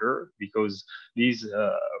encoder, because these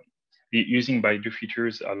using Beidou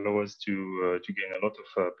features allow us to gain a lot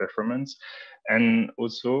of performance. And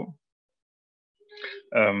also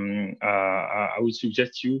I would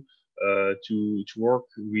suggest you to work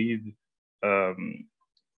with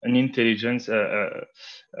an intelligence, a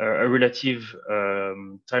relative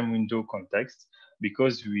time window context,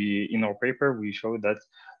 because in our paper we show that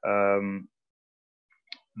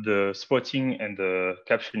the spotting and the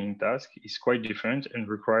captioning task is quite different and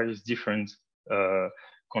requires different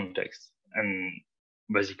context. And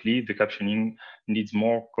basically, the captioning needs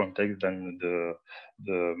more context than the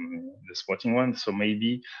spotting one. So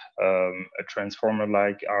maybe a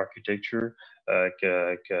transformer-like architecture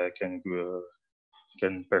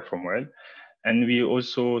can perform well. And we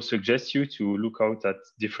also suggest you to look out at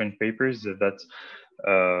different papers that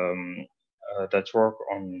work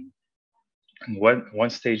on one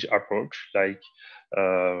stage approach, like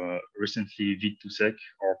recently Vid2Sec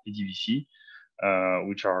or PDVC,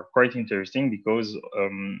 which are quite interesting because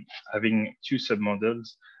having two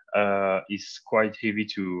submodels is quite heavy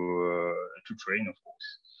to train, of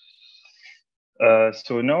course.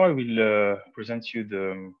 So now I will present you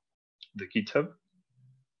the GitHub.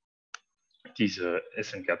 It is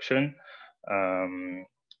SN Caption.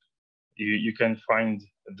 You can find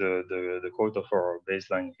the code of our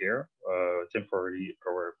baseline here, temporary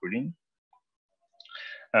power pooling.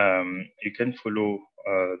 You can follow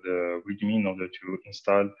the README in order to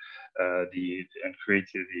install and create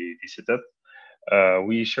the setup.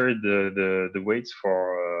 We shared the weights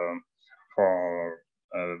for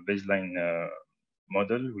baseline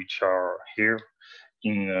model, which are here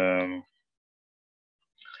in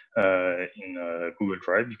Google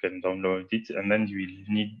Drive. You can download it, and then you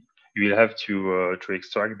will have to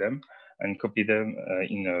extract them and copy them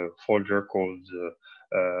in a folder called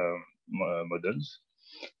models.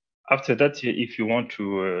 After that, if you want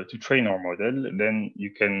to train our model, then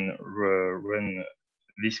you can run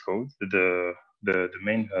this code, the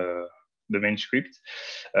main script.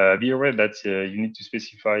 Be aware that you need to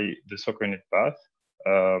specify the SoccerNet path.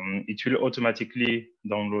 It will automatically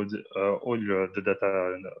download all the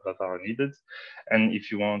data that are needed, and if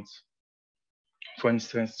you want, for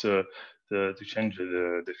instance, to change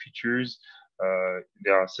the features,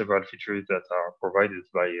 there are several features that are provided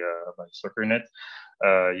by SoccerNet.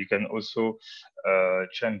 You can also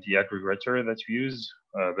change the aggregator that we use.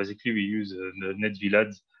 Basically, we use the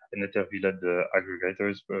NetVLAD and NetVLAD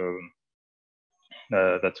aggregators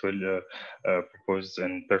that will propose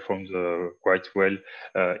and perform quite well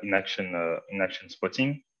in action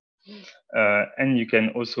spotting. And you can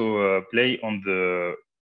also play on the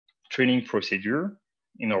training procedure.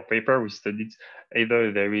 In our paper, we studied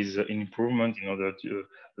either there is an improvement in order to,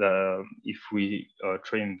 if we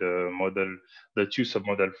train the two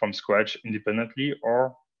submodel from scratch independently,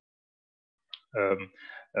 or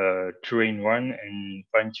train one and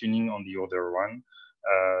fine tuning on the other one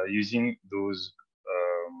using those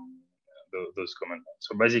commands.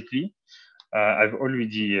 So basically, I've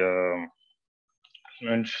already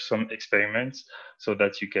launched some experiments so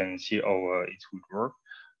that you can see how it would work.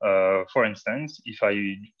 For instance, if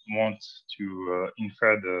I want to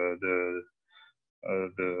infer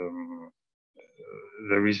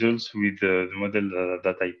the results with the model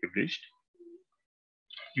that I published,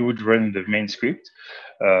 you would run the main script.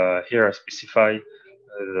 Here I specify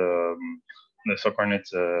the SoccerNet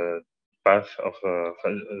path of the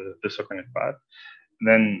SoccerNet path.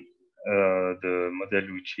 Then the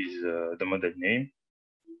model, which is the model name.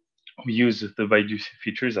 We use the value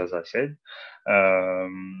features, as I said,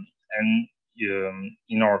 and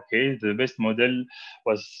in our case, the best model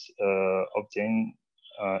was obtained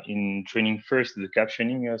in training first the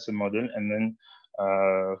captioning submodel, and then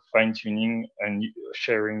fine-tuning and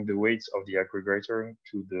sharing the weights of the aggregator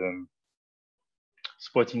to the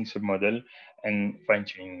spotting submodel and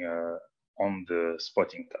fine-tuning on the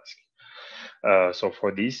spotting task. So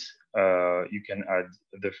for this, you can add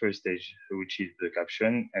the first stage, which is the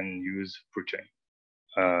caption, and use pre-train.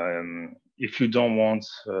 If you don't want,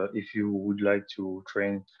 if you would like to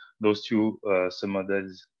train those two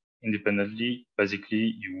submodels independently,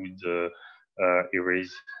 basically you would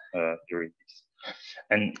erase this.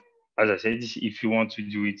 And as I said, if you want to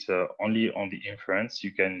do it only on the inference,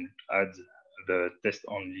 you can add the test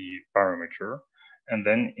only parameter, and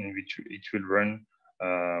then in which it will run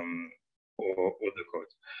all the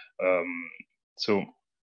code. So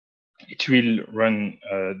it will run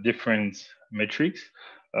different metrics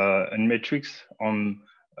and metrics on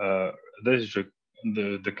there's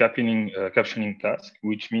the captioning task,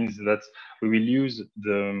 which means that we will use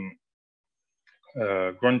the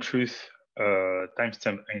ground truth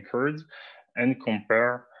timestamp anchored and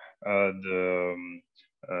compare the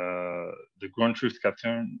ground truth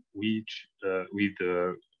caption which with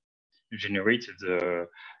the generated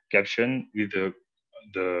caption with the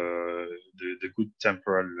good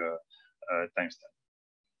temporal timestamp.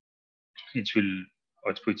 It will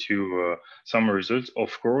output you some results.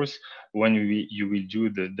 Of course, when you will do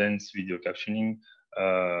the dense video captioning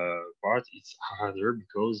part, it's harder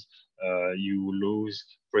because you lose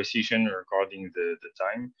precision regarding the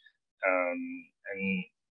time, and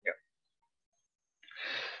yeah.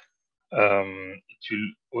 It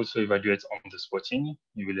will also evaluate on the spotting.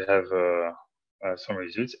 You will have some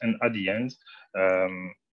results, and at the end,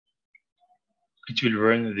 it will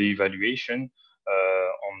run the evaluation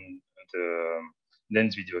on the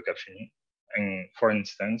dense video captioning. And for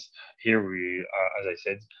instance, here we, as I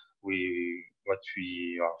said, what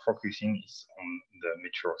we are focusing is on the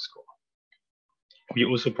mature score. We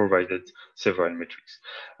also provided several metrics.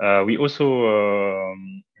 We also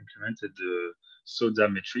implemented the SODA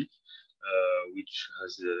metric, which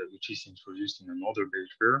is introduced in another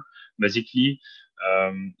paper. Basically,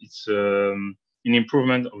 it's an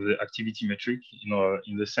improvement of the activity metric,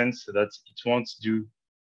 in the sense that it won't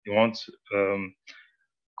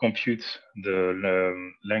compute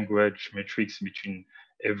the language metrics between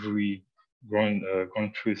every ground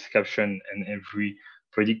truth caption and every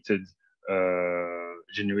predicted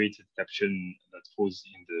generated caption that falls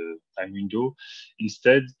in the time window.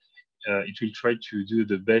 Instead, it will try to do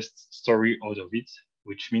the best story out of it,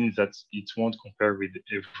 which means that it won't compare with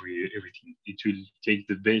everything. It will take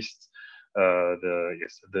the best,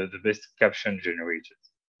 the best caption generated.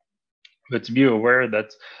 But be aware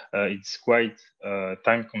that it's quite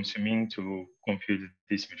time consuming to compute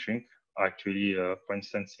this metric. Actually, for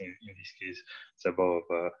instance, in this case, it's about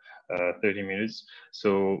 30 minutes.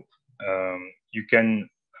 So you can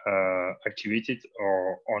activate it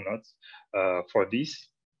or not. For this,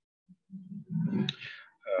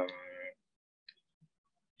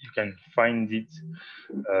 you can find it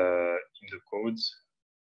in the codes.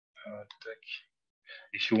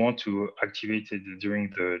 If you want to activate it during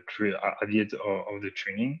at the end of the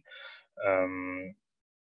training,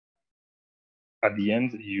 at the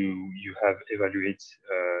end you have evaluate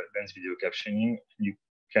lens video captioning. You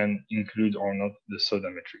can include or not the SODA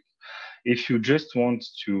metric. If you just want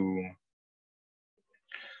to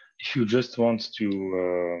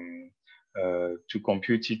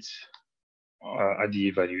compute it at the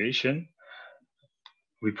evaluation,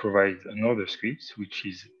 we provide another script which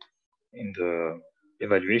is in the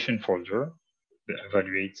evaluation folder, the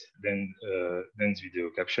evaluate lens video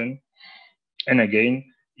caption. And again,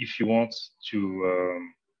 if you want to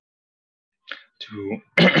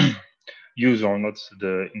use or not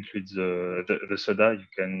include the SODA, you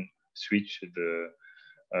can switch it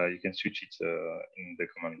in the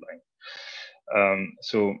command line.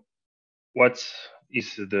 So what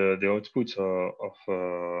is the output of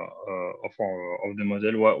the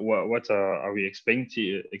model? What are we expecting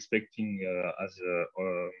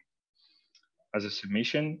as a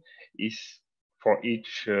summation? Is for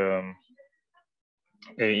each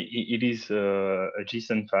it is a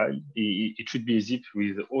JSON file. It should be a zip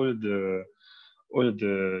with all the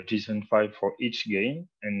JSON file for each game,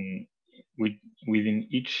 and within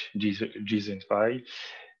each JSON file,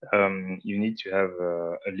 you need to have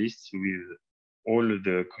a list with all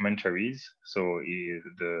the commentaries. So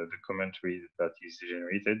the commentary that is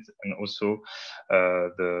generated, and also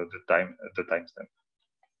the timestamp.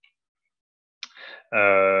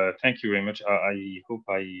 Thank you very much. I hope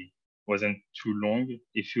I wasn't too long.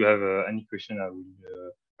 If you have any question, I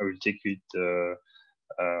will take it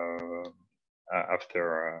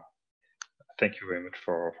after. Thank you very much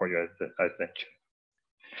for your attention.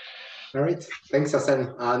 All right, thanks,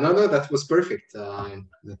 Hassan. No, that was perfect.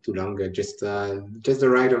 Not too long. Just the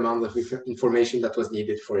right amount of information that was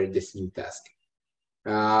needed for this new task.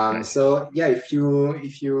 So yeah, if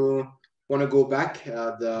you want to go back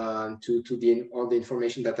to all the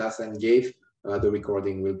information that Hassan gave, the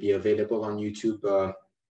recording will be available on YouTube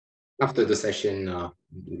after the session,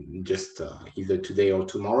 just either today or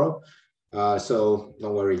tomorrow. So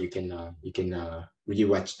don't worry, you can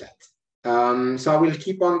rewatch that. So I will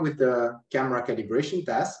keep on with the camera calibration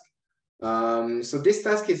task. So this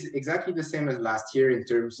task is exactly the same as last year in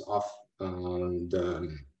terms of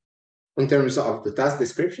the task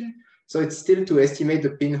description. So it's still to estimate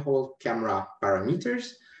the pinhole camera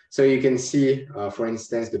parameters. So you can see, for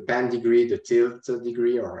instance, the pan degree, the tilt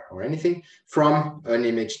degree, or anything from an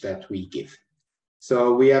image that we give.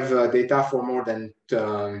 So we have data for more than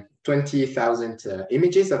 20,000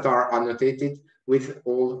 images that are annotated with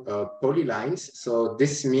all polylines. So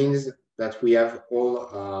this means that we have all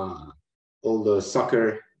the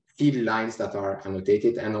soccer field lines that are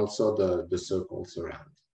annotated, and also the circles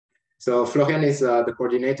around. So Florian is the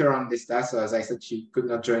coordinator on this task. So as I said, she could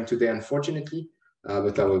not join today, unfortunately,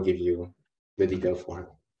 but I will give you the detail for her.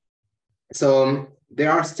 So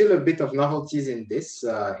there are still a bit of novelties in this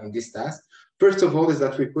task. First of all, is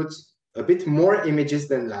that we put a bit more images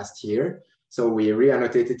than last year. So we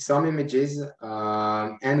re-annotated some images,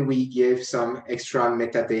 and we gave some extra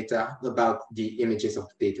metadata about the images of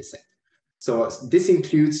the dataset. So this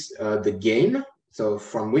includes the game. So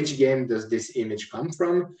from which game does this image come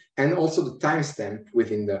from, and also the timestamp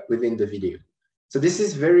within the video. So this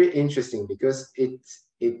is very interesting because it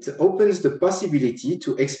opens the possibility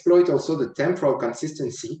to exploit also the temporal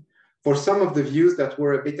consistency for some of the views that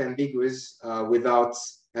were a bit ambiguous without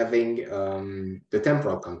having the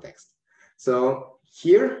temporal context. So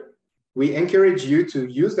here we encourage you to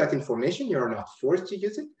use that information. You're not forced to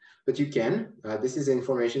use it, but you can. This is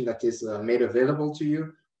information that is made available to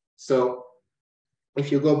you. So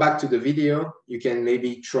if you go back to the video, you can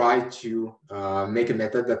maybe try to make a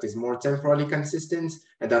method that is more temporally consistent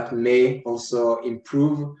and that may also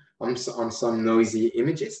improve on some noisy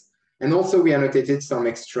images. And also we annotated some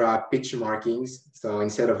extra pitch markings. So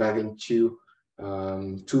instead of having 2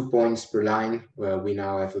 points per line, well, we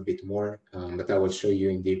now have a bit more, but I will show you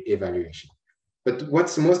in the evaluation. But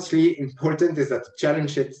what's mostly important is that the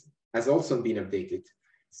challenge set has also been updated.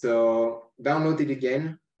 So download it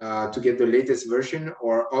again to get the latest version,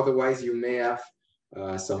 or otherwise you may have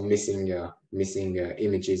some missing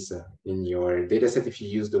images in your dataset if you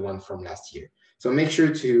use the one from last year. So make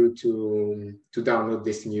sure to download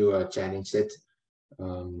this new challenge set.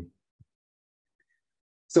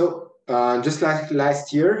 Just like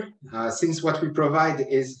last year, since what we provide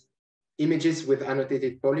is images with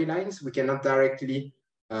annotated polylines, we cannot directly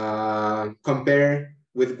compare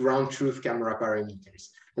with ground truth camera parameters.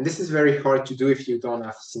 And this is very hard to do if you don't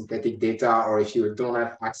have synthetic data or if you don't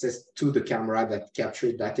have access to the camera that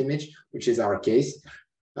captured that image, which is our case.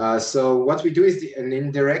 So what we do is an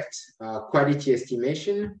indirect quality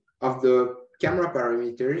estimation of the camera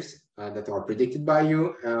parameters that are predicted by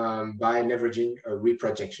you by leveraging a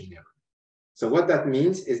reprojection error. So what that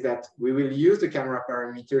means is that we will use the camera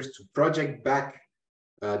parameters to project back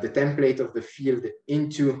the template of the field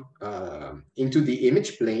into the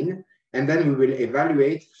image plane, and then we will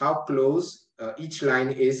evaluate how close each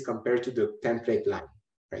line is compared to the template line,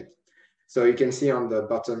 right? So you can see on the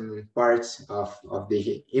bottom part of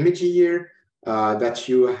the image here that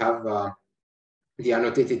you have the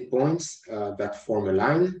annotated points that form a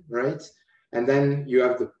line, right? And then you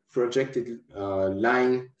have the projected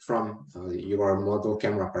line from your model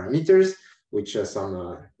camera parameters, which are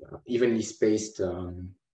some evenly spaced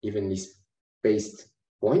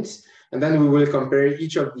points. And then we will compare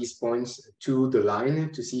each of these points to the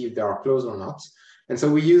line to see if they are close or not. And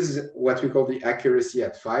so we use what we call the accuracy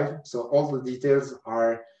at 5. So all the details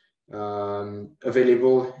are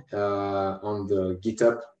available on the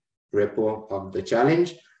GitHub repo of the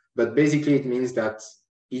challenge. But basically it means that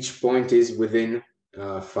each point is within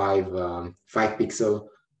 5 pixels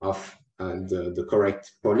of the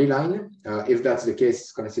correct polyline. If that's the case,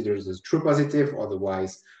 it's considered as a true positive,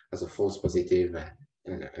 otherwise as a false positive,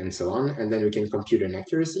 and so on. And then we can compute an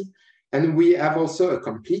accuracy. And we have also a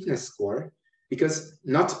completeness score, because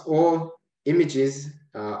not all images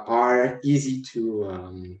are easy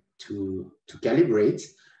to calibrate.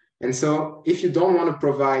 And so if you don't want to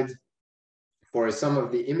provide for some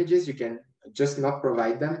of the images, you can just not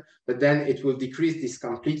provide them, but then it will decrease this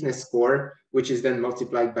completeness score, which is then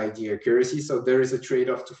multiplied by the accuracy. So there is a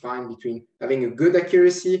trade-off to find between having a good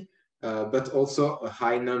accuracy, but also a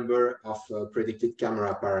high number of predicted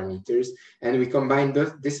camera parameters. And we combined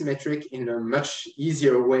this metric in a much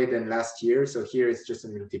easier way than last year. So here it's just a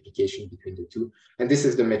multiplication between the two. And this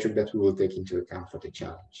is the metric that we will take into account for the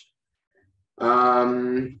challenge.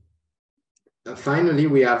 Finally,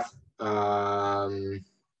 we have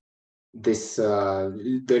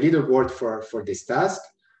the leaderboard for this task.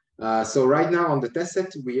 So right now on the test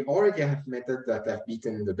set, we already have methods that have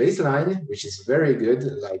beaten the baseline, which is very good.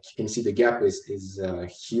 Like you can see, the gap is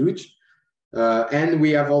huge. And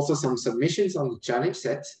we have also some submissions on the challenge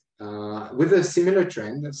set with a similar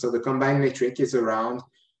trend. So the combined metric is around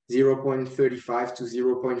 0.35 to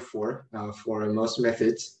 0.4 for most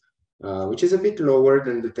methods, which is a bit lower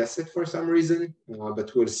than the test set for some reason,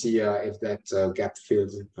 but we'll see if that gap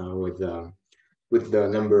fills with the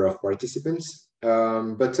number of participants.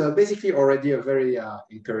 But basically already a very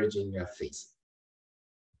encouraging phase.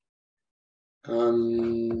 All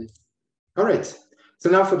right, so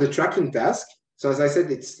now for the tracking task. So as I said,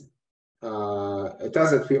 it's a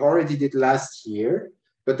task that we already did last year,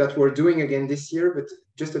 but that we're doing again this year, but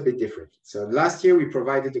just a bit different. So last year we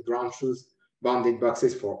provided the ground truth bounded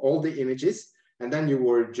boxes for all the images, and then you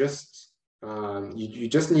were just you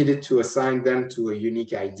just needed to assign them to a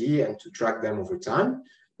unique ID and to track them over time,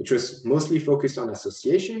 which was mostly focused on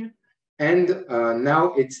association. And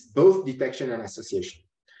now it's both detection and association.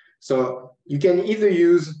 So you can either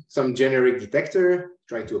use some generic detector,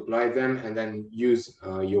 try to apply them, and then use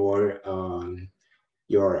your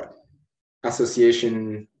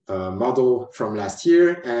association model from last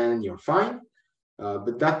year, and you're fine.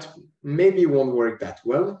 But that maybe won't work that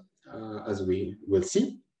well, as we will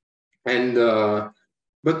see. And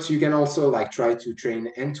but you can also like try to train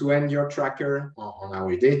end-to-end your tracker on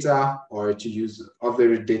our data, or to use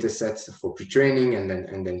other data sets for pre-training and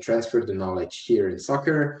then transfer the knowledge here in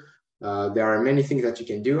soccer. There are many things that you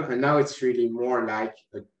can do, and now it's really more like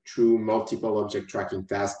a true multiple object tracking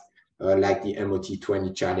task, like the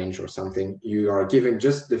MOT20 challenge or something. You are given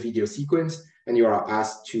just the video sequence, and you are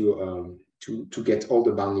asked to to get all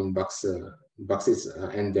the bounding boxes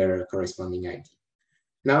and their corresponding ID.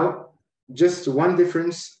 Now, just one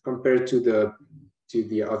difference compared to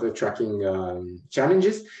the other tracking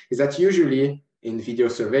challenges is that usually in video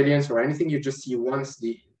surveillance or anything, you just see once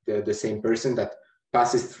the same person that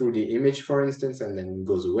passes through the image, for instance, and then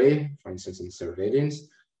goes away, for instance, in surveillance.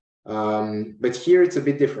 But here it's a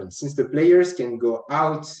bit different. Since the players can go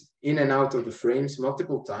in and out of the frames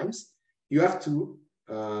multiple times, you have to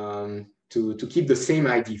keep the same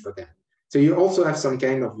ID for them. So you also have some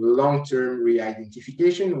kind of long-term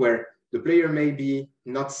re-identification where the player may be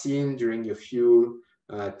not seen during a few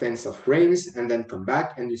tenths of frames and then come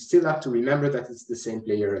back, and you still have to remember that it's the same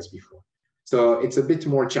player as before. So it's a bit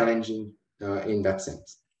more challenging in that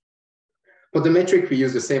sense. For the metric, we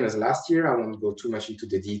use the same as last year. I won't go too much into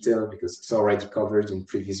the detail because it's already covered in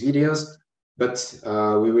previous videos, but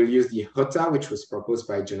we will use the HOTA, which was proposed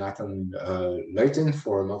by Jonathan Leuten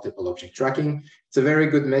for multiple object tracking. It's a very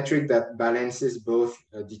good metric that balances both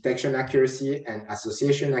detection accuracy and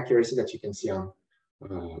association accuracy that you can see on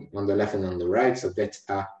the left and on the right, so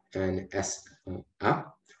DET-A and S-A.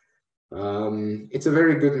 It's a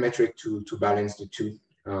very good metric to balance the two.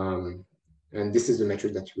 And this is the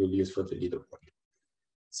metric that we'll use for the leaderboard.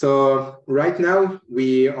 So right now,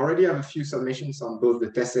 we already have a few submissions on both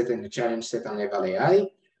the test set and the challenge set on Eval AI.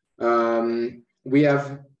 We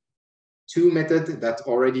have two methods that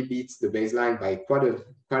already beats the baseline by quite a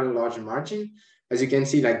large margin. As you can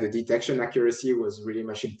see, like the detection accuracy was really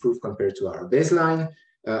much improved compared to our baseline,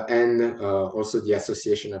 and also the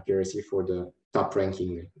association accuracy for the top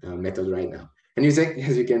ranking method right now. And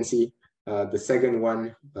as you can see, the second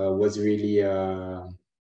one was really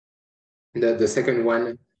the second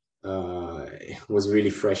one was really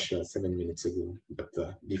fresh 7 minutes ago, but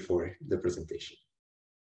before the presentation.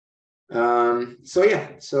 So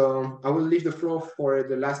yeah, so I will leave the floor for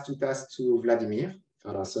the last two tasks to Vladimir.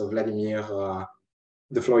 So Vladimir,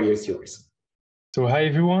 the floor is yours. So hi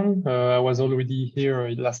everyone, I was already here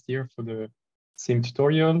last year for the same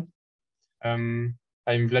tutorial.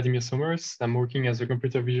 I'm Vladimir Sommers. I'm working as a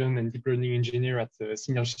computer vision and deep learning engineer at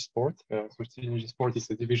CVSports. So CVSports is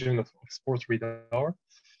a division of Sports Radar.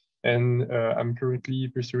 And I'm currently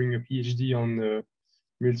pursuing a PhD on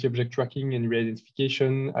multi-object tracking and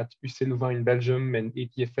re-identification at UC Louvain in Belgium and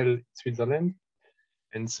EPFL in Switzerland.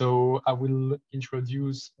 And so I will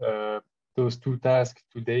introduce those two tasks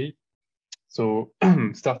today. So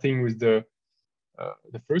starting with the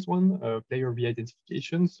first one, player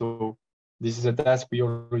re-identification. So this is a task we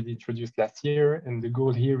already introduced last year, and the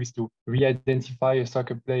goal here is to re-identify a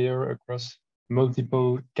soccer player across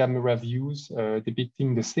multiple camera views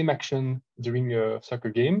depicting the same action during a soccer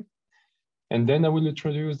game. And then I will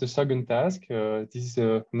introduce the second task. This is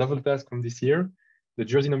a novel task from this year, the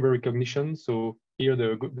jersey number recognition. So here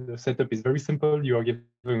the setup is very simple. You are given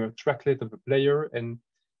a tracklet of a player, and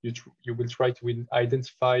you will try to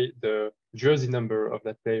identify the jersey number of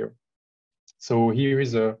that player. So here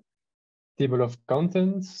is a table of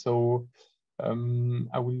contents. So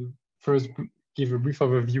I will first give a brief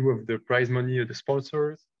overview of the prize money of the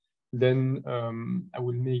sponsors. Then I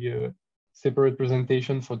will make a separate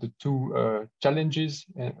presentation for the two challenges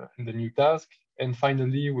and the new task. And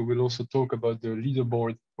finally, we will also talk about the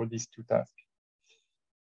leaderboard for these two tasks.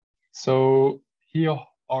 So here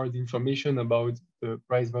are the information about the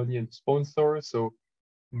prize money and sponsor. So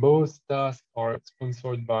both tasks are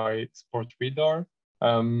sponsored by Sports Radar.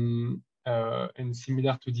 And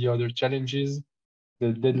similar to the other challenges,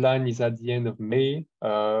 the deadline is at the end of May.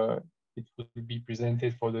 It will be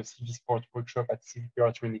presented for the CVSports workshop at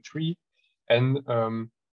CVPR 23. And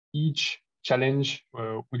each challenge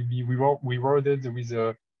will be rewarded with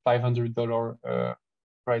a $500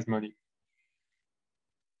 prize money.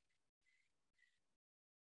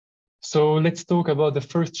 So let's talk about the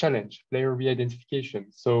first challenge, player re-identification.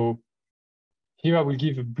 So here I will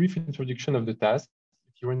give a brief introduction of the task.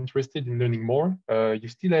 If you're interested in learning more, you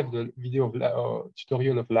still have the video of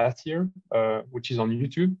tutorial of last year, which is on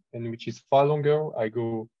YouTube and which is far longer. I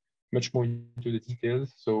go much more into the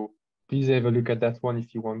details. So please have a look at that one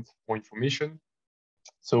if you want more information.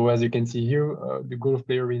 So as you can see here, the goal of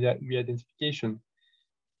player re-identification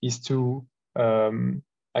is to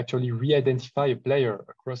actually re-identify a player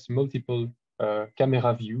across multiple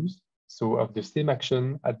camera views. So of the same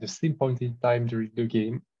action at the same point in time during the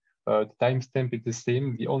game. The timestamp is the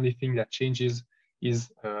same. The only thing that changes is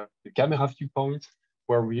the camera viewpoint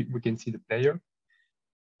where we can see the player.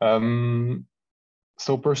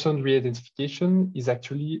 So person re-identification is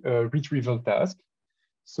actually a retrieval task.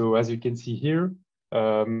 So as you can see here,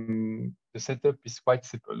 the setup is quite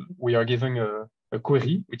simple. We are given a a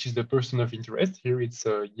query, which is the person of interest. Here it's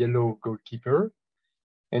a yellow goalkeeper.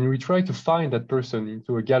 And we try to find that person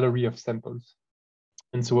into a gallery of samples.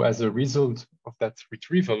 And so as a result of that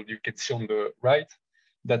retrieval, you can see on the right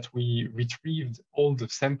that we retrieved all the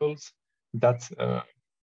samples that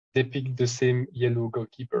depict the same yellow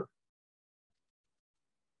goalkeeper.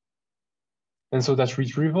 And so that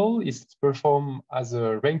retrieval is performed as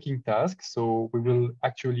a ranking task. So we will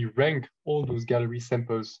actually rank all those gallery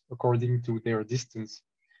samples according to their distance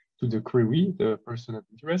to the query, the person of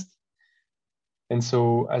interest. And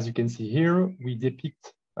so as you can see here, we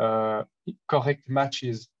depict correct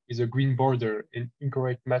matches with a green border and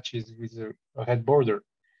incorrect matches with a red border.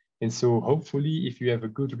 And so hopefully, if you have a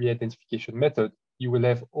good re-identification method, you will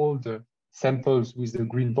have all the samples with the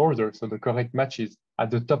green border, so the correct matches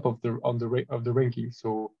at the top of the ranking.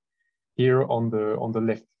 So here on the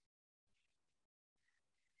left.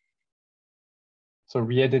 So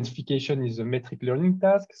re-identification is a metric learning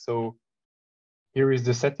task. So here is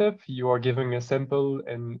the setup. You are given a sample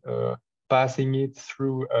and passing it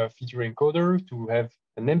through a feature encoder to have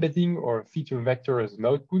an embedding or a feature vector as an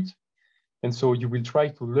output. And so you will try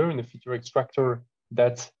to learn a feature extractor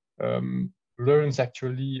that learns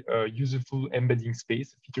actually a useful embedding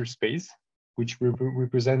space, a feature space, which we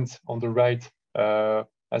represent on the right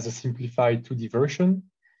as a simplified 2D version.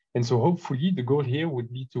 And so hopefully the goal here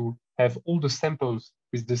would be to have all the samples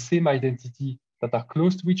with the same identity that are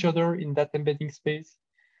close to each other in that embedding space,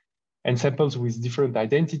 and samples with different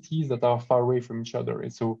identities that are far away from each other.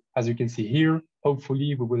 And so as you can see here,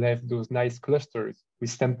 hopefully we will have those nice clusters with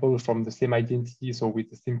samples from the same identity, so with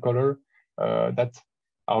the same color that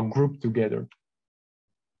are grouped together.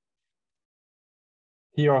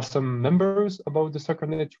 Here are some numbers about the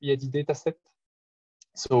SoccerNet re-ID dataset.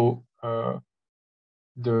 So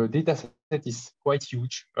the dataset is quite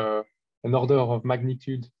huge, an order of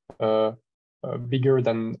magnitude bigger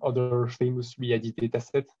than other famous re-ID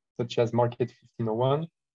datasets, such as Market 1501.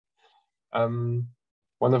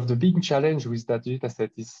 One of the big challenges with that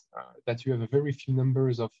dataset is that you have a very few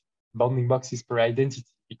numbers of bounding boxes per identity,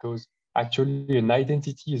 because actually an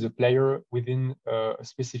identity is a player within a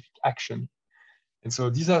specific action. And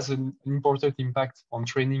so this has an important impact on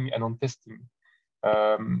training and on testing.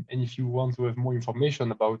 And if you want to have more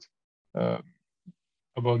information about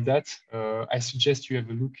that, I suggest you have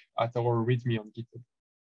a look at our README on GitHub.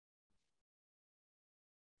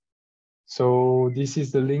 So this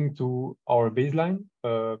is the link to our baseline,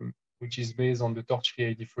 which is based on the Torch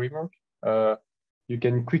re-ID framework. You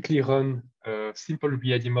can quickly run a simple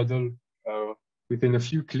re-ID model within a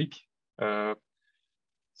few clicks.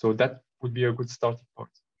 So that would be a good starting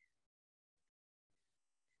point.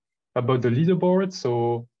 About the leaderboard,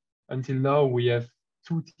 so until now we have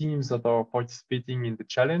 2 teams that are participating in the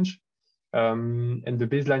challenge, and the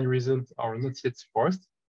baseline results are not yet parsed.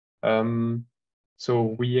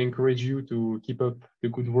 So we encourage you to keep up the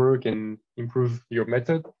good work and improve your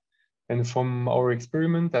method. And from our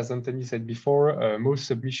experiment, as Anthony said before, most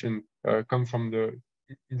submissions come from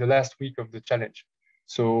in the last week of the challenge.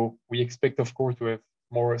 So we expect, of course, to have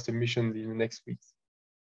more submissions in the next weeks.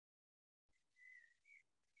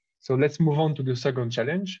 So let's move on to the second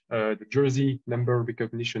challenge, the jersey number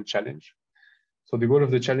recognition challenge. So the goal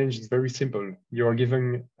of the challenge is very simple. You are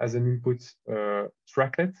given as an input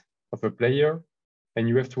tracklet of a player, and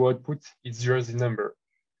you have to output its jersey number.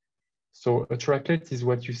 So a tracklet is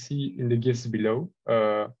what you see in the GIFs below.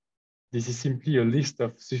 This is simply a list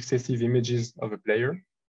of successive images of a player.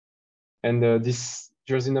 And this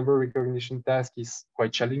jersey number recognition task is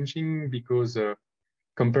quite challenging because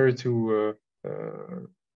compared to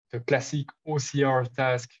the classic OCR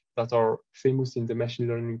tasks that are famous in the machine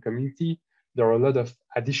learning community, there are a lot of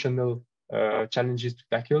additional challenges to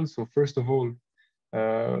tackle. So first of all,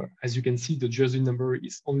 as you can see, the jersey number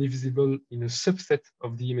is only visible in a subset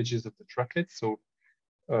of the images of the tracklet. So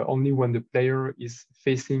only when the player is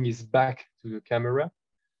facing his back to the camera.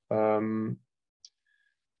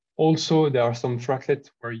 Also, there are some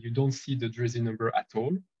tracklets where you don't see the jersey number at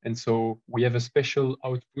all. And so we have a special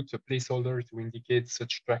output, a placeholder to indicate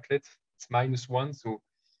such tracklet. It's -1. So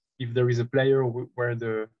if there is a player where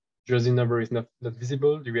the jersey number is not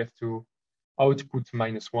visible, you have to output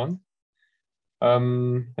 -1.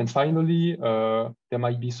 And finally, there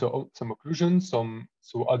might be some occlusion,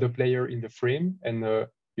 so other player in the frame, and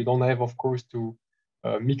you don't have, of course, to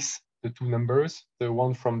mix the 2 numbers, the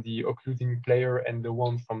one from the occluding player and the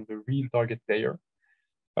one from the real target player.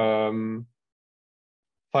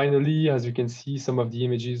 Finally, as you can see, some of the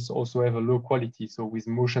images also have a low quality. So with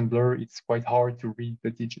motion blur, it's quite hard to read the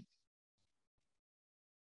digits.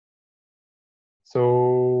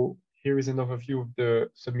 So here is an overview of the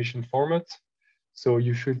submission format. So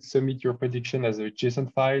you should submit your prediction as a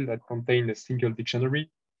JSON file that contains a single dictionary.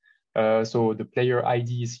 So the player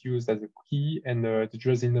ID is used as a key and the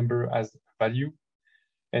jersey number as a value.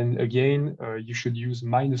 And again, you should use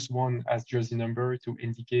 -1 as jersey number to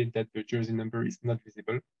indicate that the jersey number is not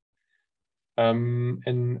visible.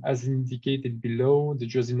 And as indicated below, the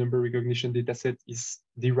jersey number recognition dataset is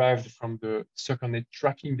derived from the SoccerNet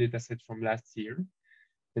tracking dataset from last year.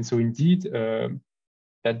 And so indeed,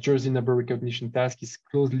 that jersey number recognition task is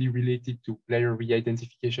closely related to player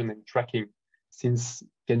re-identification and tracking, since it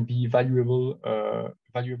can be valuable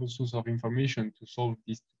source of information to solve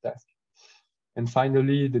these two tasks. And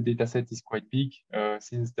finally, the dataset is quite big,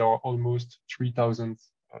 since there are almost 3,000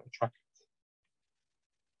 trackers.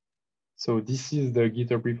 So this is the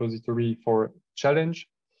GitHub repository for challenge.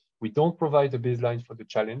 We don't provide a baseline for the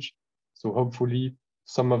challenge. So hopefully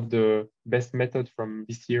some of the best methods from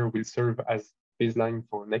this year will serve as baseline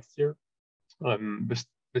for next year.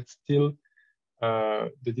 But still,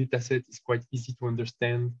 the dataset is quite easy to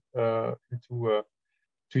understand and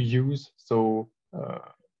to use. So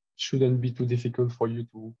shouldn't be too difficult for you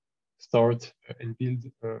to start and build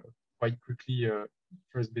quite quickly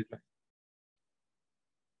first baseline.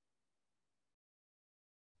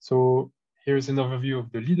 So here's an overview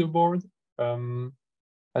of the leaderboard.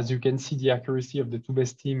 As you can see, the accuracy of the two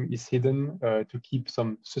best team is hidden to keep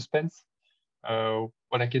some suspense.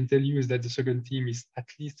 What I can tell you is that the second team is at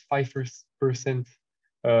least 5%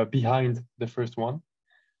 behind the first one.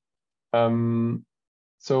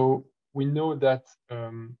 So we know that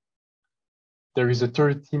there is a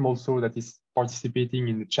third team also that is participating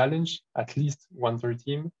in the challenge, at least one third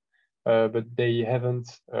team, but they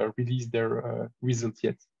haven't released their results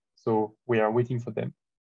yet. So we are waiting for them.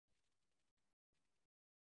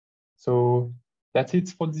 So that's it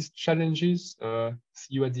for these challenges.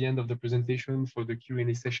 See you at the end of the presentation for the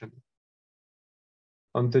Q&A session.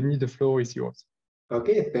 Anthony, the floor is yours.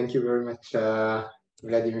 Okay, thank you very much,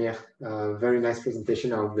 Vladimir. Very nice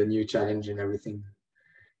presentation of the new challenge and everything.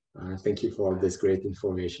 Thank you for all this great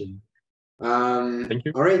information. Thank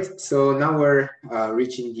you. All right, so now we're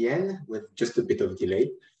reaching the end with just a bit of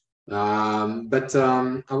delay. But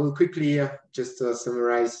I will quickly just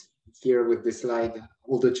summarize here with this slide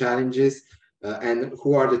all the challenges and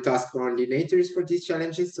who are the task coordinators for these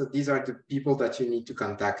challenges. So these are the people that you need to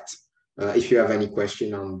contact if you have any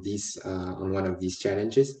question on this on one of these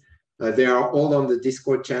challenges. They are all on the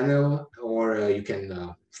Discord channel, or you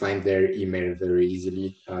can find their email very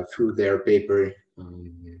easily through their paper,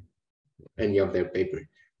 any of their paper.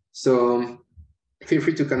 So feel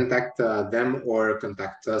free to contact them or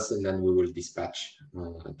contact us, and then we will dispatch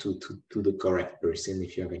to the correct person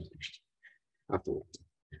if you have any question afterwards.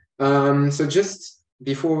 So just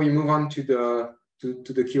before we move on to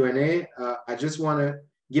the Q&A, I just want to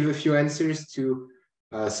give a few answers to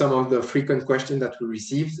some of the frequent questions that we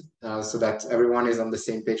received, so that everyone is on the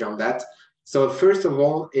same page on that. So first of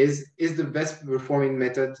all, is the best performing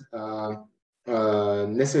method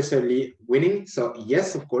necessarily winning? So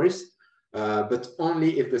yes, of course. But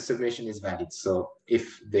only if the submission is valid. So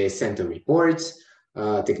if they sent a report,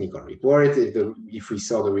 technical report, if we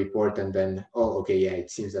saw the report and then, oh, okay, yeah, it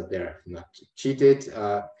seems that they're not cheated.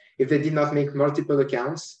 If they did not make multiple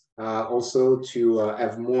accounts, also to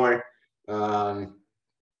have more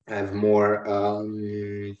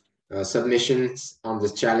submissions on the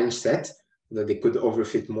challenge set, that they could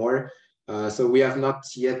overfit more. So we have not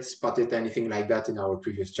yet spotted anything like that in our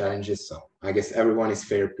previous challenges. So I guess everyone is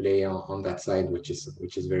fair play on that side, which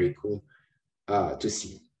is very cool to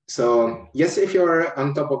see. So yes, if you're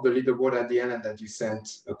on top of the leaderboard at the end and that you sent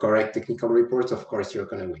a correct technical report, of course you're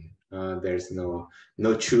gonna win. There's no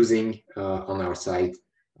choosing on our side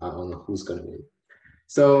on who's gonna win.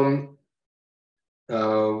 So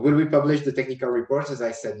will we publish the technical reports? As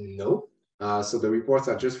I said, no. So the reports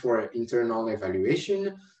are just for internal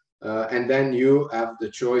evaluation. And then you have the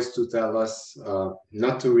choice to tell us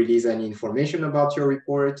not to release any information about your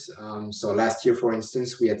report. So last year, for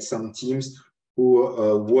instance, we had some teams who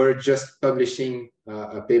were just publishing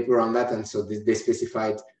a paper on that. And so they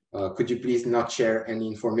specified, could you please not share any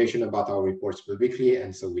information about our reports publicly?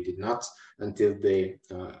 And so we did not until their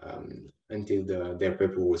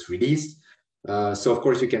paper was released. So of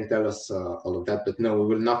course you can tell us all of that, but no, we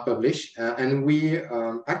will not publish. And we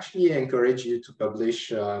actually encourage you to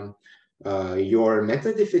publish your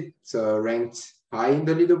method if it's ranked high in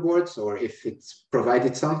the leaderboards, or if it's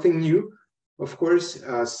provided something new, of course.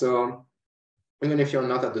 So even if you're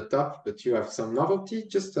not at the top, but you have some novelty,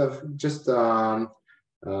 just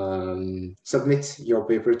submit your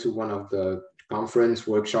paper to one of the conference,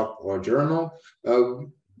 workshop, or journal.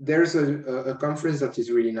 there's a conference that is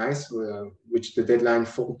really nice, which the deadline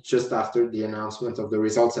falls just after the announcement of the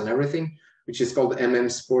results and everything, which is called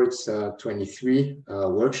AINSports 23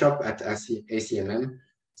 workshop at ACMM.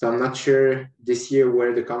 So I'm not sure this year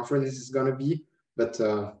where the conference is going to be, but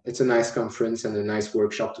it's a nice conference and a nice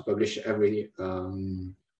workshop to publish every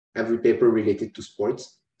paper related to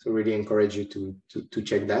sports. So really encourage you to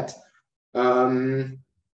check that.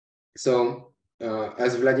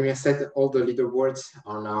 As Vladimir said, all the leaderboards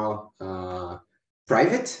are now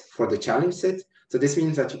private for the challenge set. So this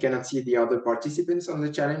means that you cannot see the other participants on the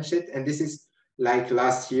challenge set. And this is like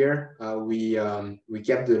last year, we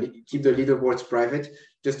keep the leaderboards private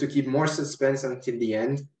just to keep more suspense until the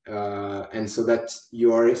end. And so that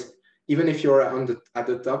you are, even if you're at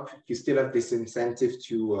the top, you still have this incentive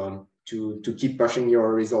to keep pushing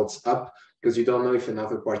your results up, because you don't know if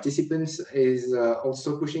another participant is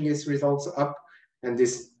also pushing his results up. And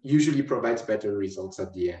this usually provides better results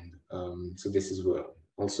at the end. So this is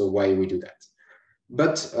also why we do that.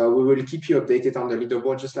 But we will keep you updated on the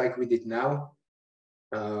leaderboard, just like we did now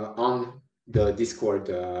on the Discord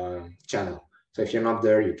channel. So if you're not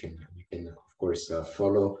there, you can of course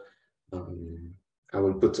follow. I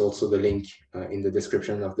will put also the link in the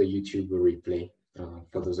description of the YouTube replay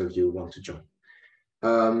for those of you who want to join.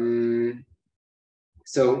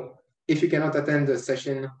 So if you cannot attend the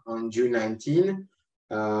session on June 19,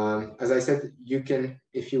 as I said, you can,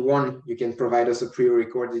 if you want, you can provide us a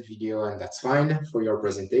pre-recorded video, and that's fine for your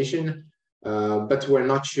presentation. But we're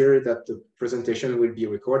not sure that the presentation will be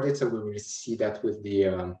recorded, so we will see that with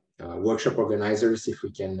the workshop organizers if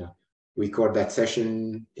we can record that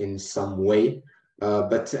session in some way.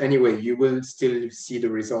 But anyway, you will still see the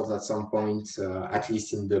results at some point, at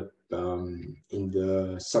least in the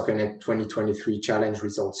SoccerNet 2023 challenge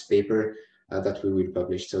results paper that we will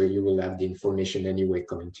publish. So you will have the information anyway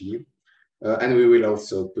coming to you. And we will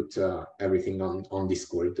also put everything on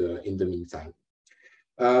Discord in the meantime.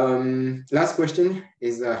 Last question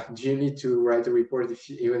is, do you need to write a report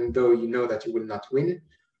even though you know that you will not win?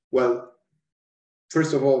 Well,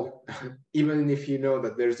 first of all, even if you know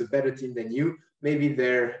that there's a better team than you, maybe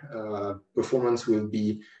their performance will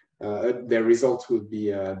be, their results will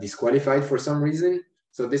be disqualified for some reason.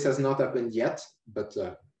 So this has not happened yet, but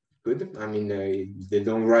good. I mean, if they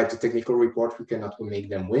don't write a technical report, we cannot make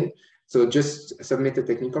them win. So just submit a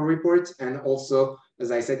technical report. And also,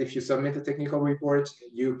 as I said, if you submit a technical report,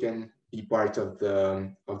 you can be part of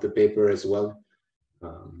the paper as well,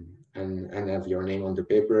 and have your name on the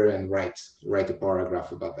paper and write a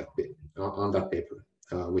paragraph about that on that paper,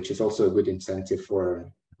 which is also a good incentive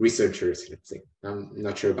for researchers, let's say. I'm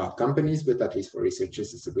not sure about companies, but at least for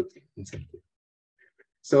researchers, it's a good incentive.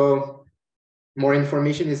 So more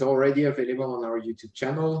information is already available on our YouTube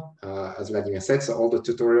channel, as Vladimir said. So all the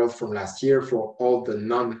tutorials from last year for all the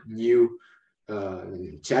non-new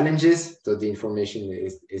challenges. So the information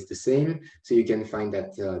is the same. So you can find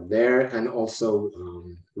that there. And also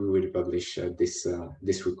we will publish this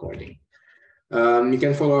recording. You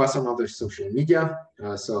can follow us on other social media.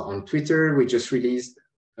 So on Twitter, we just released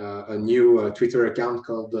a new Twitter account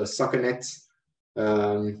called SoccerNet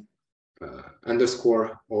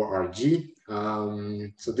 _ORG.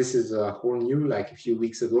 So this is a whole new, like a few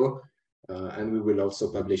weeks ago, and we will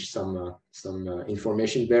also publish some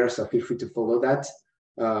information there. So feel free to follow that.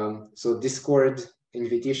 So Discord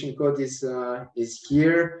invitation code is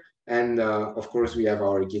here, and of course we have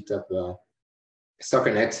our GitHub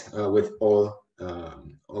SoccerNet with all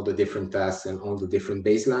the different tasks and all the different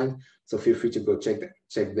baseline. So feel free to go check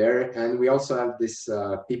there. And we also have this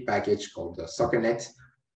pip package called SoccerNet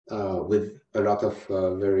with a lot of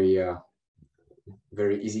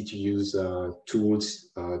very easy to use tools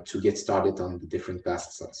to get started on the different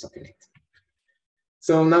tasks of SoccerNet.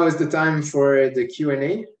 So now is the time for the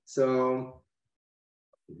Q&A. So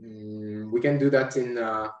we can do that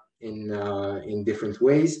in different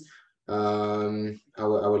ways. I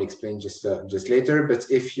will explain just later. But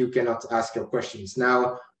if you cannot ask your questions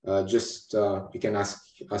now, you can ask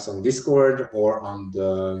us on Discord or on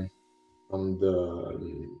the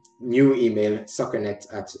new email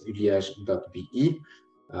soccernet@uliage.be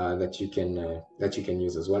that you can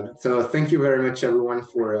use as well. So thank you very much everyone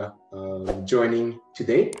for joining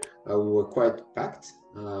today. We were quite packed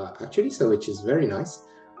actually, so which is very nice.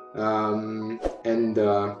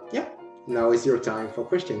 Yeah, now is your time for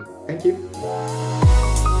questions. Thank you.